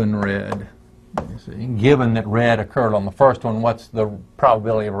given red. You see, given that red occurred on the first one, what's the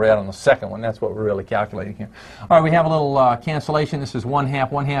probability of red on the second one? That's what we're really calculating here. All right, we have a little cancellation. This is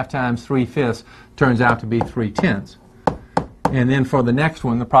 1/2. 1/2 times 3/5 turns out to be 3/10. And then for the next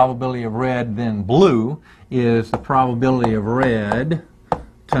one, the probability of red, then blue, is the probability of red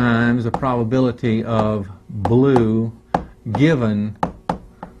times the probability of blue given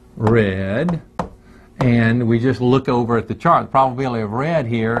red. And we just look over at the chart. The probability of red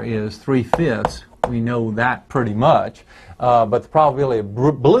here is 3/5. We know that pretty much. But the probability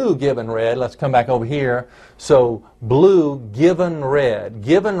of blue given red, let's come back over here. So blue given red.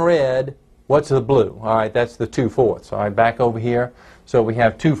 Given red, what's the blue? All right, that's the 2/4. All right, back over here. So we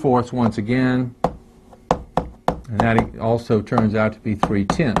have 2/4 once again. And that also turns out to be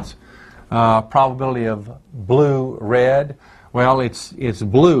 3/10. Probability of blue red, well, it's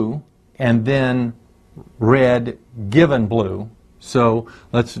blue and then red given blue. So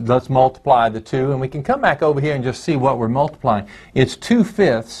let's multiply the 2, and we can come back over here and just see what we're multiplying. It's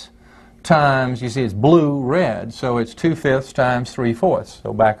 2/5 times, you see it's blue red, so it's 2/5 times 3/4.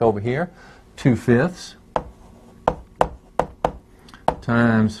 So back over here, 2/5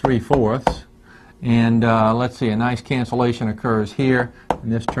 times 3/4. And let's see, a nice cancellation occurs here,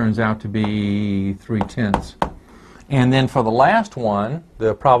 and this turns out to be 3/10. And then for the last one,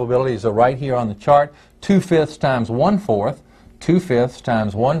 the probabilities are right here on the chart. 2/5 times 1/4. 2/5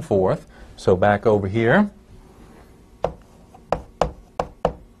 times 1/4. So back over here.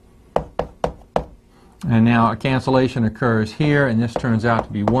 And now a cancellation occurs here, and this turns out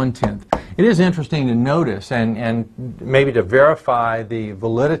to be 1/10. It is interesting to notice and maybe to verify the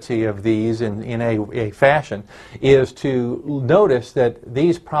validity of these in a fashion is to notice that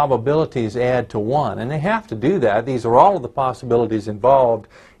these probabilities add to 1. And they have to do that. These are all of the possibilities involved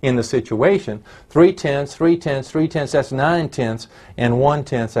in the situation. 3/10, 3/10, 3/10, that's 9/10, and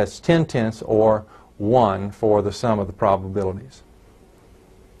 1/10, that's 10/10, or 1 for the sum of the probabilities.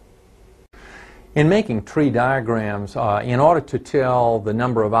 In making tree diagrams, in order to tell the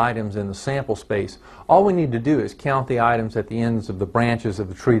number of items in the sample space, all we need to do is count the items at the ends of the branches of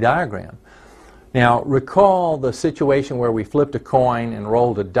the tree diagram. Now, recall the situation where we flipped a coin and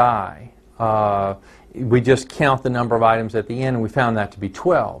rolled a die. We just count the number of items at the end, and we found that to be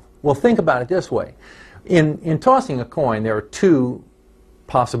 12. Well, think about it this way. In tossing a coin, there are two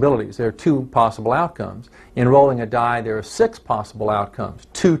possibilities. There are two possible outcomes. In rolling a die, there are 6 possible outcomes.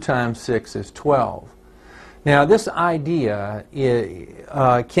 2 times 6 is 12. Now, this idea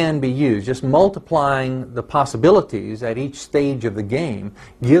can be used. Just multiplying the possibilities at each stage of the game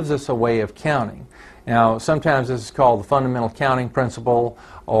gives us a way of counting. Now, sometimes this is called the fundamental counting principle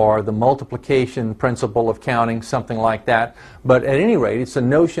or the multiplication principle of counting, something like that. But at any rate, it's a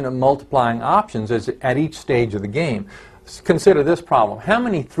notion of multiplying options at each stage of the game. Consider this problem. How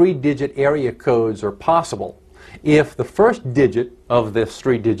many 3-digit area codes are possible if the first digit of this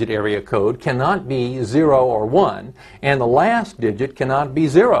 3-digit area code cannot be 0 or 1 and the last digit cannot be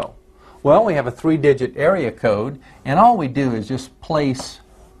 0? Well, we have a 3-digit area code, and all we do is just place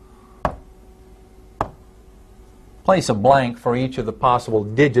a blank for each of the possible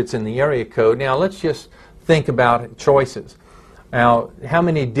digits in the area code. Now, let's just think about choices. Now, how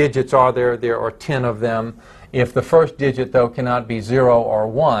many digits are there? There are 10 of them. If the first digit, though, cannot be 0 or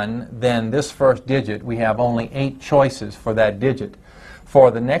 1, then this first digit, we have only 8 choices for that digit.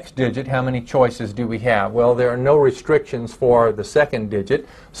 For the next digit, how many choices do we have? Well, there are no restrictions for the second digit,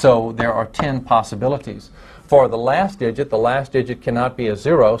 so there are 10 possibilities. For the last digit cannot be a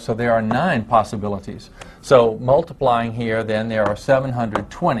 0, so there are 9 possibilities. So multiplying here, then, there are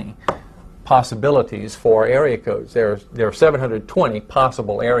 720 possibilities for area codes. There are 720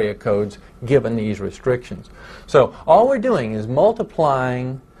 possible area codes given these restrictions. So all we're doing is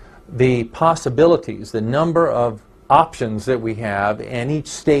multiplying the possibilities, the number of options that we have in each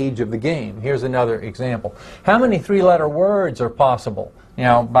stage of the game. Here's another example. How many 3-letter words are possible?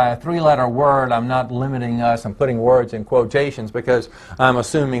 Now, by a 3-letter word, I'm not limiting us. I'm putting words in quotations because I'm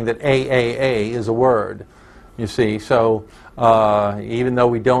assuming that AAA is a word. You see, so even though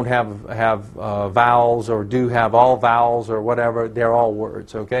we don't have vowels or do have all vowels or whatever, they're all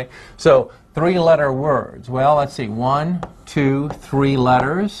words, okay? So 3-letter words. Well, let's see. 1, 2, 3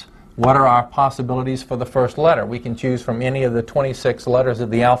 letters. What are our possibilities for the first letter? We can choose from any of the 26 letters of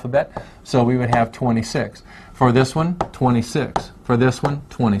the alphabet, so we would have 26. For this one, 26. For this one,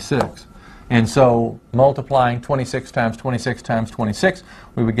 26. And so multiplying 26 times 26 times 26,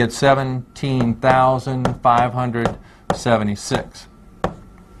 we would get 17,576.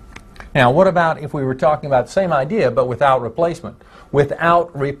 Now, what about if we were talking about the same idea but without replacement?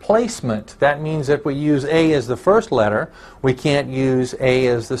 Without replacement, that means that we use A as the first letter, we can't use A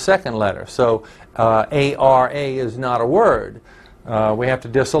as the second letter. So ARA is not a word. We have to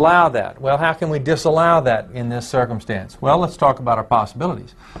disallow that. Well, how can we disallow that in this circumstance? Well, let's talk about our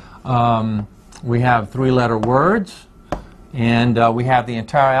possibilities. We have 3-letter words, and we have the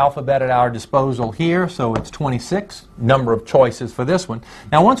entire alphabet at our disposal here, so it's 26, number of choices for this one.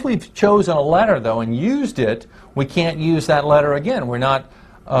 Now, once we've chosen a letter, though, and used it, we can't use that letter again. We're not,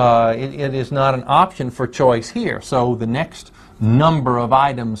 it is not an option for choice here, so the next number of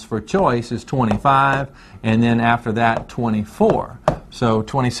items for choice is 25, and then after that, 24. So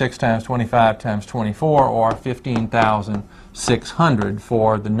 26 times 25 times 24, or 15,600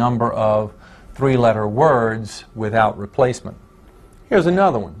 for the number of 3-letter words without replacement. Here's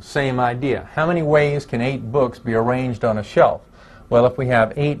another one, same idea. How many ways can 8 books be arranged on a shelf? Well, if we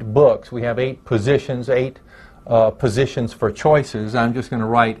have 8 books, we have 8 positions, 8 positions for choices. I'm just going to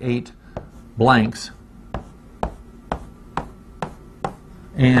write 8 blanks.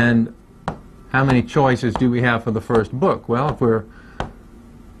 And how many choices do we have for the first book? Well, if we're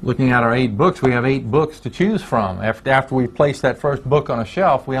looking at our 8 books, we have 8 books to choose from. After we place that first book on a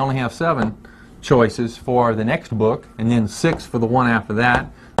shelf, we only have 7 choices for the next book, and then 6 for the one after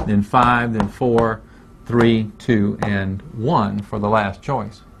that, then 5, then 4, 3, 2, and 1 for the last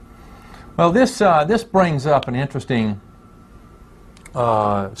choice. Well, this brings up an interesting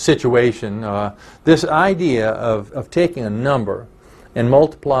situation. This idea of taking a number and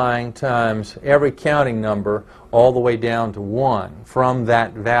multiplying times every counting number all the way down to 1 from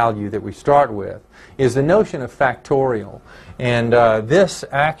that value that we start with is the notion of factorial. And this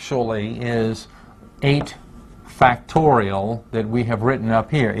actually is 8 factorial that we have written up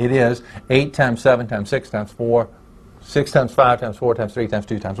here. It is 8 times 7 times 6 times 4, 6 times 5 times 4 times 3 times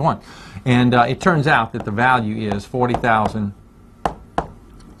 2 times 1. And it turns out that the value is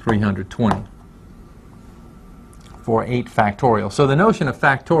 40,320 for 8 factorial. So the notion of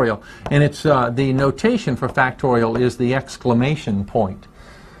factorial, and it's the notation for factorial is the exclamation point.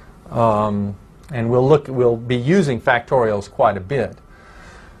 And we'll be using factorials quite a bit.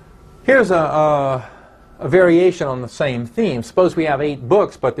 Here's a variation on the same theme. Suppose we have 8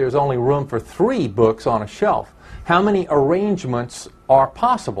 books, but there's only room for 3 books on a shelf. How many arrangements are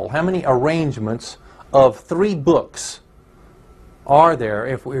possible? How many arrangements of 3 books are there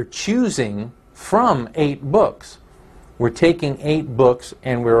if we're choosing from 8 books? We're taking 8 books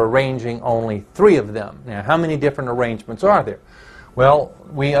and we're arranging only 3 of them. Now, how many different arrangements are there? Well,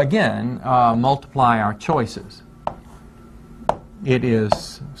 we again multiply our choices. It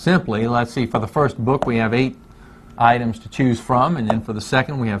is simply, let's see, for the first book we have 8 items to choose from, and then for the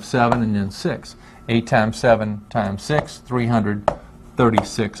second we have 7 and then 6. 8 times 7 times 6,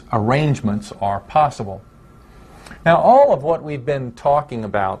 336 arrangements are possible. Now, all of what we've been talking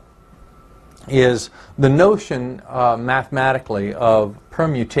about is the notion mathematically of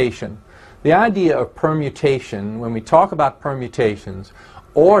permutation. The idea of permutation, when we talk about permutations,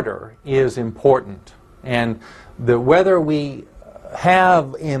 order is important. And whether we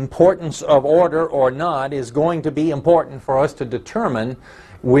have importance of order or not is going to be important for us to determine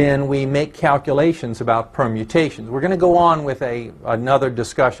when we make calculations about permutations. We're going to go on with another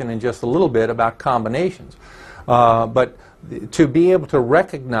discussion in just a little bit about combinations. But to be able to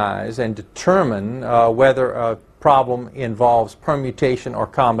recognize and determine whether a problem involves permutation or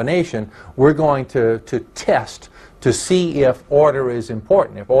combination, we're going to test to see if order is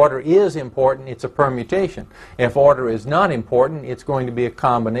important. If order is important, it's a permutation. If order is not important, it's going to be a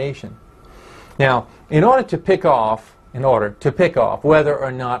combination. Now, in order to pick off whether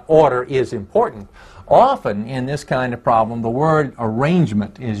or not order is important, often in this kind of problem the word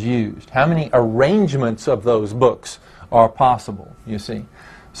arrangement is used. How many arrangements of those books are possible, you see?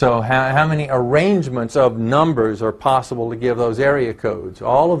 So how many arrangements of numbers are possible to give those area codes?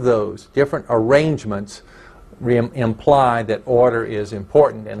 All of those different arrangements imply that order is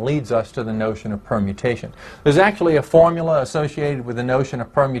important and leads us to the notion of permutation. There's actually a formula associated with the notion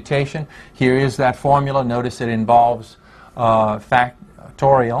of permutation. Here is that formula. Notice it involves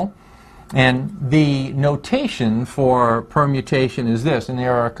factorial. And the notation for permutation is this, and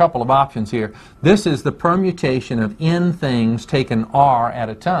there are a couple of options here. This is the permutation of n things taken r at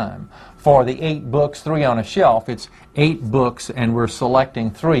a time. For the 8 books, 3 on a shelf, it's 8 books and we're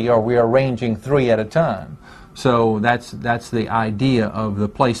selecting 3, or we're arranging 3 at a time. So that's the idea of the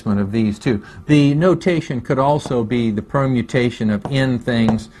placement of these two. The notation could also be the permutation of n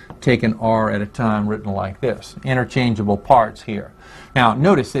things taken r at a time, written like this. Interchangeable parts here. Now,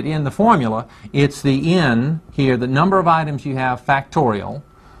 notice that in the formula, it's the n here, the number of items you have factorial,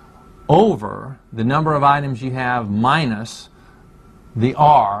 over the number of items you have minus the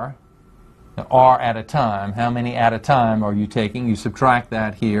r at a time. How many at a time are you taking? You subtract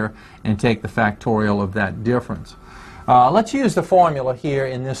that here and take the factorial of that difference. Let's use the formula here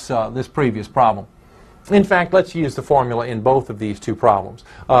in this previous problem. In fact, let's use the formula in both of these two problems.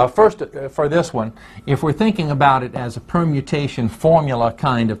 First, for this one, if we're thinking about it as a permutation formula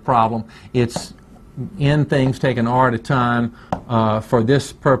kind of problem, it's n things taken r at a time. For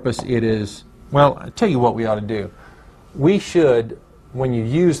this purpose, it is, well, I'll tell you what we ought to do. We should, when you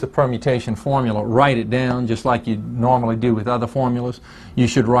use the permutation formula, write it down just like you normally do with other formulas. You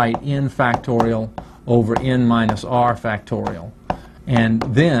should write n factorial over n minus r factorial. And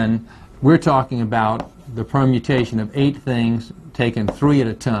then we're talking about the permutation of 8 things taken 3 at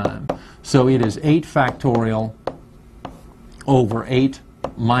a time. So it is 8 factorial over 8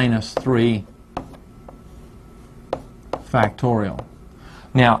 minus 3 factorial.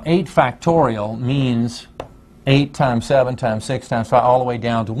 Now, 8 factorial means 8 times 7 times 6 times 5 all the way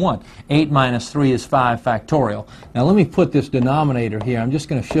down to 1. 8 minus 3 is 5 factorial. Now let me put this denominator here. I'm just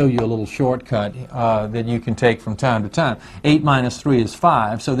going to show you a little shortcut that you can take from time to time. 8 minus 3 is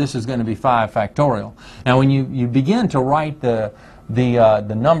 5, so this is going to be 5 factorial. Now when you begin to write the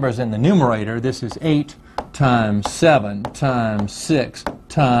numbers in the numerator, this is 8 times 7 times 6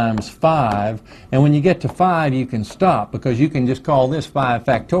 times 5, and when you get to 5 you can stop, because you can just call this 5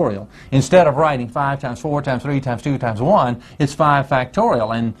 factorial. Instead of writing 5 times 4 times 3 times 2 times 1, it's 5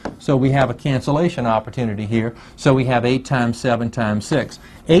 factorial, and so we have a cancellation opportunity here. So we have 8 times 7 times 6.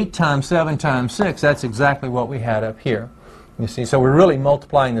 8 times 7 times 6, that's exactly what we had up here. You see, so we're really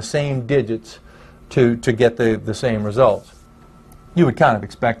multiplying the same digits to get the same results. You would kind of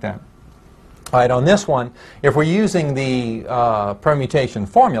expect that. All right, on this one, if we're using the permutation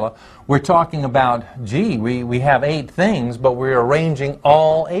formula, we're talking about, gee, we have 8 things, but we're arranging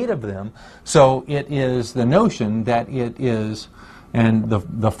all 8 of them. So it is the notion that it is, and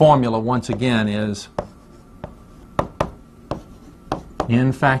the formula once again is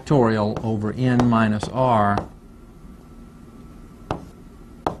n factorial over n minus r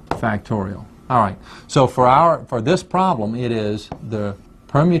factorial. All right, so for this problem, it is the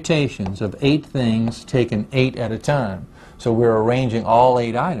permutations of 8 things taken 8 at a time. So we're arranging all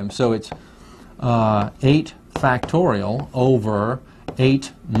 8 items. So it's 8 factorial over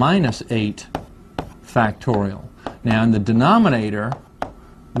 8 minus 8 factorial. Now in the denominator,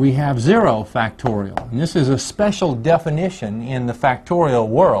 we have 0 factorial. And this is a special definition in the factorial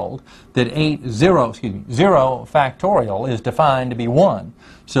world, that 0 factorial is defined to be 1.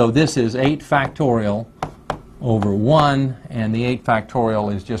 So this is 8 factorial over 1, and the 8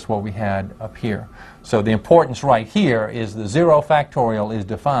 factorial is just what we had up here. So the importance right here is the 0 factorial is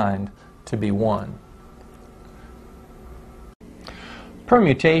defined to be 1.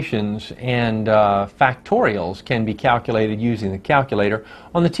 Permutations and factorials can be calculated using the calculator.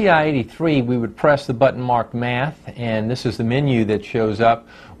 On the TI-83, we would press the button marked Math, and this is the menu that shows up.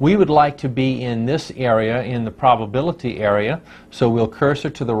 We would like to be in this area, in the probability area, so we'll cursor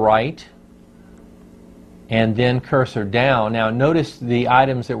to the right and then cursor down. Now notice the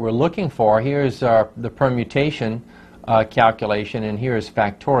items that we're looking for. Here's the permutation calculation, and here's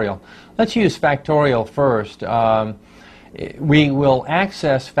factorial. Let's use factorial first. We will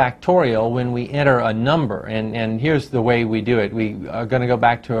access factorial when we enter a number, and here's the way we do it. We are going to go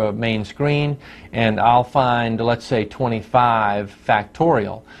back to a main screen, and I'll find, let's say, 25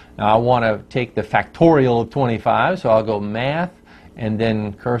 factorial. Now I want to take the factorial of 25, so I'll go Math, and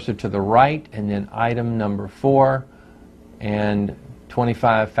then cursor to the right, and then item number 4, and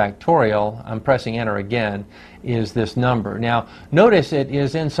 25 factorial, I'm pressing enter again, is this number. Now notice it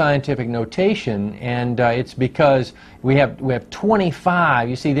is in scientific notation, and it's because we have 25.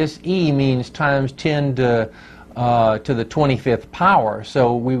 You see, this E means times 10 to the 25th power,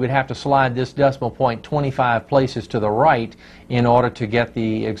 so we would have to slide this decimal point 25 places to the right in order to get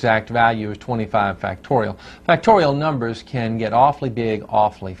the exact value of 25 factorial. Factorial numbers can get awfully big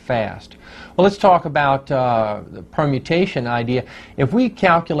awfully fast. Well, let's talk about the permutation idea. If we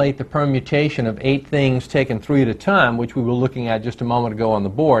calculate the permutation of 8 things taken 3 at a time, which we were looking at just a moment ago on the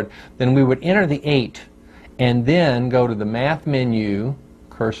board, then we would enter the 8 and then go to the Math menu,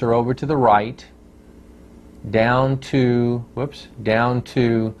 cursor over to the right, down to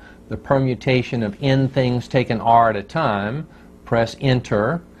the permutation of n things taken r at a time, press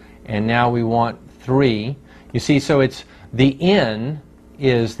enter, and now we want 3. You see, so it's the n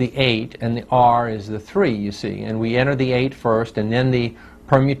is the 8 and the r is the 3, you see, and we enter the 8 first and then the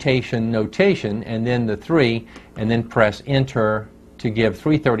permutation notation and then the 3, and then press enter to give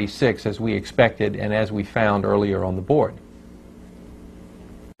 336 as we expected and as we found earlier on the board.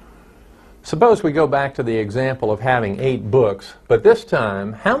 Suppose we go back to the example of having 8 books, but this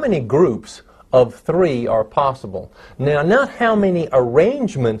time, how many groups of 3 are possible? Now, not how many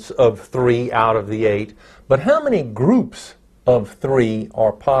arrangements of 3 out of the 8, but how many groups of 3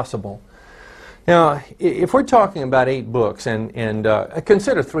 are possible? Now, if we're talking about 8 books, and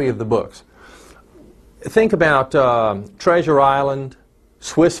consider 3 of the books. Think about Treasure Island,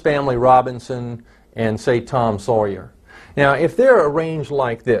 Swiss Family Robinson, and say Tom Sawyer. Now, if they're arranged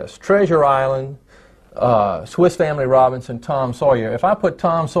like this, Treasure Island, Swiss Family Robinson, Tom Sawyer, if I put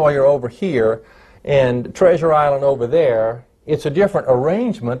Tom Sawyer over here and Treasure Island over there, it's a different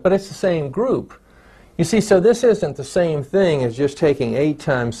arrangement, but it's the same group. You see, so this isn't the same thing as just taking 8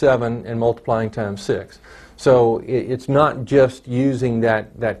 times 7 and multiplying times 6. So it's not just using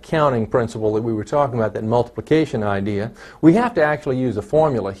that counting principle that we were talking about, that multiplication idea. We have to actually use a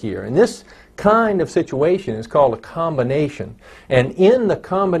formula here. And this kind of situation is called a combination. And in the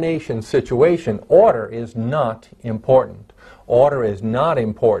combination situation, order is not important. Order is not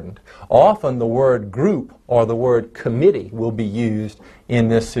important. Often the word group or the word committee will be used in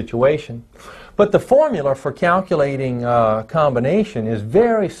this situation. But the formula for calculating combination is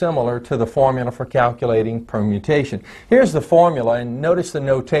very similar to the formula for calculating permutation. Here's the formula, and notice the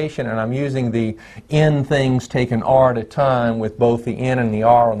notation, and I'm using the n things taken r at a time with both the n and the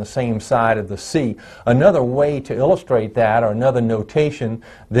r on the same side of the c. Another way to illustrate that, or another notation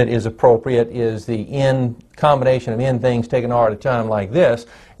that is appropriate, is the n combination of n things taken r at a time like this.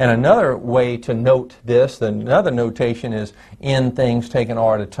 And another way to note this, another notation, is n things taken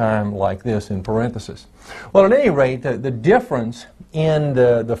r at a time like this in parentheses. Well, at any rate, the difference in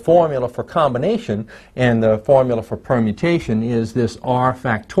the formula for combination and the formula for permutation is this r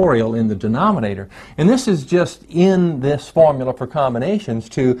factorial in the denominator. And this is just in this formula for combinations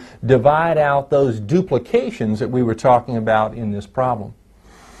to divide out those duplications that we were talking about in this problem.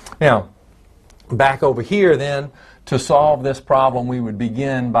 Now, back over here then, to solve this problem, we would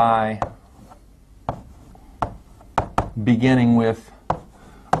begin by beginning with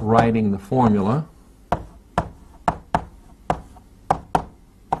writing the formula,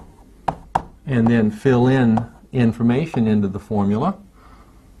 and then fill in information into the formula.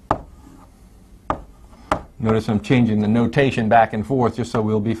 Notice I'm changing the notation back and forth just so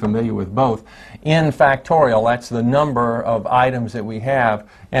we'll be familiar with both. N factorial, that's the number of items that we have.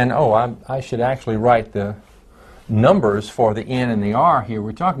 And I should actually write the numbers for the n and the r here.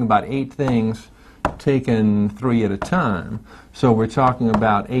 We're talking about 8 things taken 3 at a time. So we're talking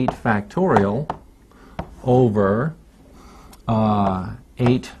about 8 factorial over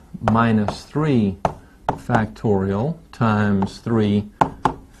 8 minus 3 factorial times 3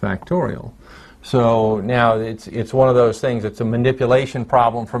 factorial. So now it's one of those things, it's a manipulation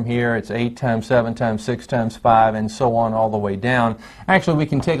problem from here. It's 8 times 7 times 6 times 5 and so on all the way down. Actually, we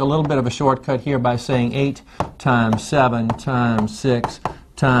can take a little bit of a shortcut here by saying 8 times 7 times 6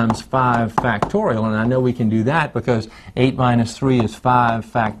 times 5 factorial. And I know we can do that because 8 minus 3 is 5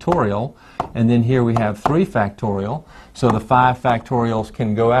 factorial. And then here we have 3 factorial. So the 5 factorials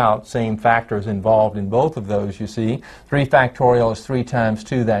can go out, same factors involved in both of those, you see. 3 factorial is 3 times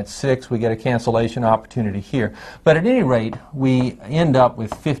 2, that's 6. We get a cancellation opportunity here. But at any rate, we end up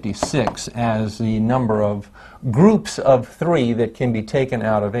with 56 as the number of groups of 3 that can be taken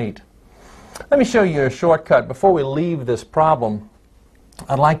out of 8. Let me show you a shortcut. Before we leave this problem,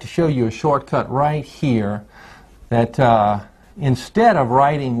 I'd like to show you a shortcut right here that instead of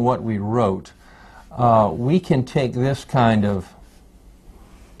writing what we wrote, we can take this kind of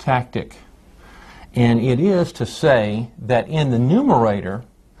tactic. And it is to say that in the numerator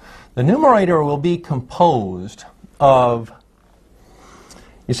will be composed of,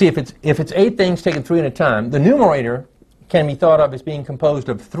 you see, if it's 8 things taken 3 at a time, the numerator can be thought of as being composed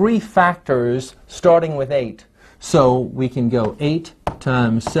of 3 factors starting with 8. So we can go 8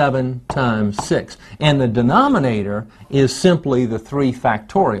 times 7 times 6. And the denominator is simply the 3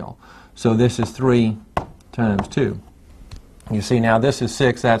 factorial. So this is 3 times 2. You see now this is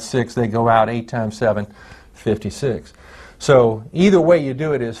 6, that's 6. They go out 8 times 7, 56. So either way you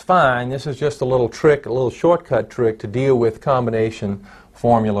do it is fine. This is just a little trick, a little shortcut trick to deal with combination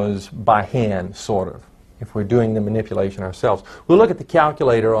formulas by hand, sort of, if we're doing the manipulation ourselves. We'll look at the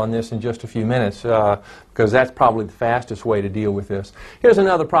calculator on this in just a few minutes because that's probably the fastest way to deal with this. Here's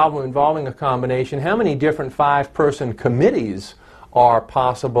another problem involving a combination. How many different 5-person committees are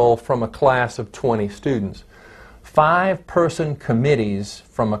possible from a class of 20 students? 5-person committees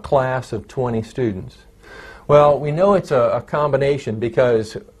from a class of 20 students. Well, we know it's a combination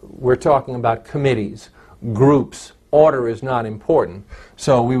because we're talking about committees, groups. Order is not important.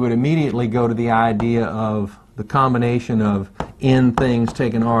 So we would immediately go to the idea of the combination of n things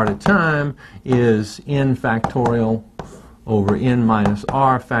taken r at a time is n factorial over n minus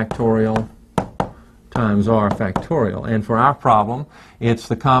r factorial times r factorial. And for our problem, it's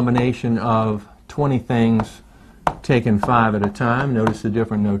the combination of 20 things taken 5 at a time. Notice the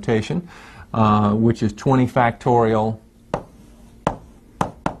different notation, which is 20 factorial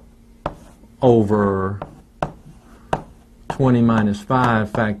over 20 minus 5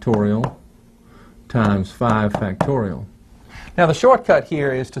 factorial times 5 factorial. Now the shortcut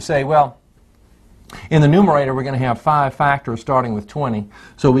here is to say, well, in the numerator we're going to have 5 factors starting with 20.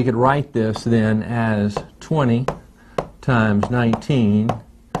 So we could write this then as 20 times 19,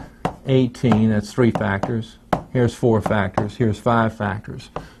 18, that's 3 factors. Here's 4 factors. Here's 5 factors.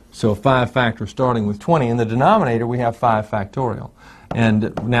 So 5 factors starting with 20. In the denominator we have 5 factorial.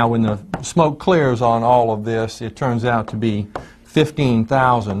 And now when the smoke clears on all of this, it turns out to be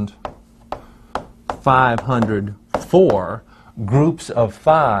 15,504 groups of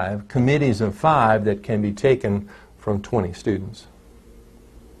 5, committees of 5 that can be taken from 20 students.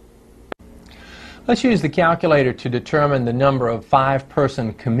 Let's use the calculator to determine the number of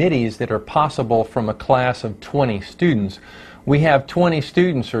 5-person committees that are possible from a class of 20 students. We have 20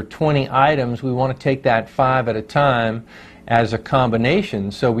 students or 20 items. We want to take that 5 at a time as a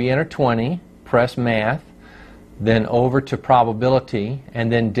combination. So we enter 20, press math, then over to probability,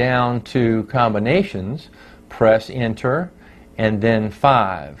 and then down to combinations, press enter, and then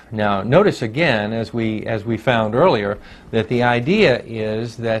 5. Now notice again, as we found earlier, that the idea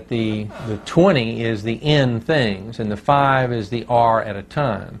is that the 20 is the N things and the 5 is the R at a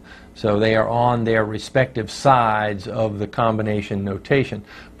time. So they are on their respective sides of the combination notation.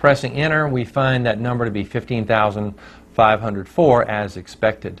 Pressing enter, we find that number to be 15,504 as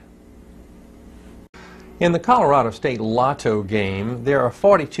expected. In the Colorado State Lotto game, there are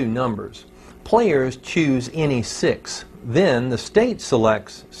 42 numbers. Players choose any 6. Then the state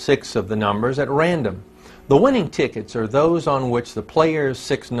selects 6 of the numbers at random. The winning tickets are those on which the player's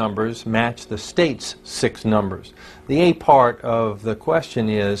 6 numbers match the state's 6 numbers. The A part of the question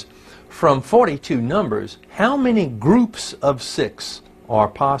is, from 42 numbers, how many groups of 6 are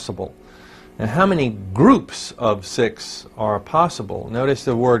possible? Now, how many groups of 6 are possible? Notice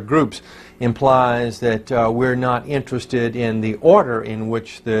the word groups implies that we're not interested in the order in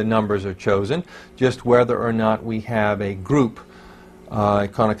which the numbers are chosen, just whether or not we have a group, kind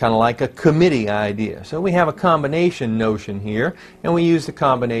of like a committee idea. So we have a combination notion here, and we use the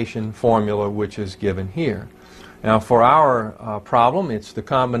combination formula which is given here. Now for our problem, it's the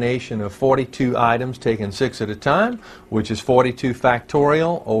combination of 42 items taken 6 at a time, which is 42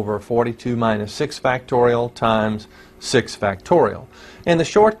 factorial over 42 minus 6 factorial times 6 factorial. And the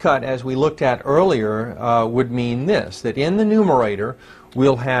shortcut, as we looked at earlier, would mean this, that in the numerator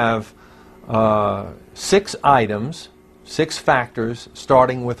we'll have 6 items, 6 factors,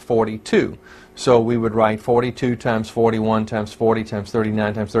 starting with 42. So we would write 42 times 41 times 40 times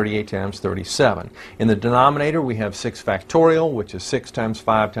 39 times 38 times 37. In the denominator we have 6 factorial, which is 6 times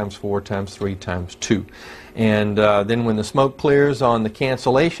 5 times 4 times 3 times 2. And then when the smoke clears on the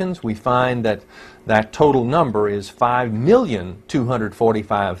cancellations, we find that that total number is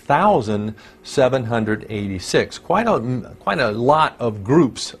 5,245,786. Quite a lot of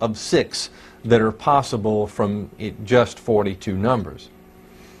groups of 6 that are possible from just 42 numbers.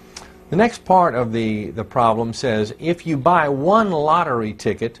 The next part of the problem says, if you buy one lottery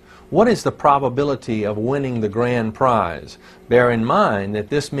ticket, what is the probability of winning the grand prize? Bear in mind that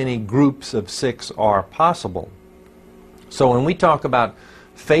this many groups of 6 are possible. So when we talk about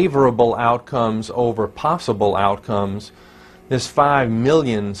favorable outcomes over possible outcomes, this 5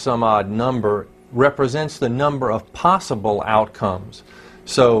 million some odd number represents the number of possible outcomes.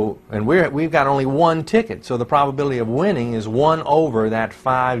 So, and we've got only one ticket, so the probability of winning is 1 over that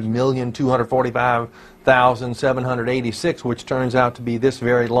 5,245,786, which turns out to be this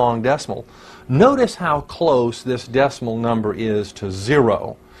very long decimal. Notice how close this decimal number is to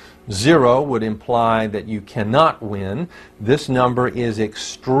 0. 0 would imply that you cannot win. This number is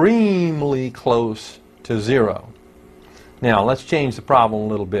extremely close to 0. Now, let's change the problem a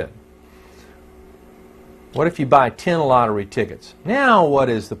little bit. What if you buy 10 lottery tickets? Now what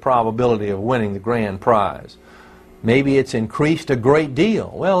is the probability of winning the grand prize? Maybe it's increased a great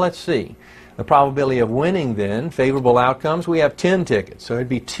deal. Well, let's see. The probability of winning then, favorable outcomes, we have 10 tickets. So it'd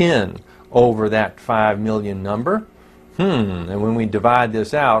be 10 over that 5 million number. And when we divide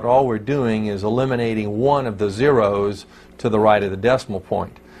this out, all we're doing is eliminating one of the zeros to the right of the decimal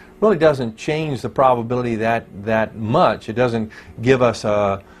point. Really doesn't change the probability that much. It doesn't give us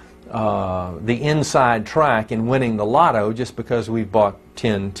the inside track in winning the lotto just because we've bought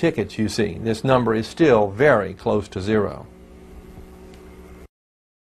 10 tickets, you see. This number is still very close to 0.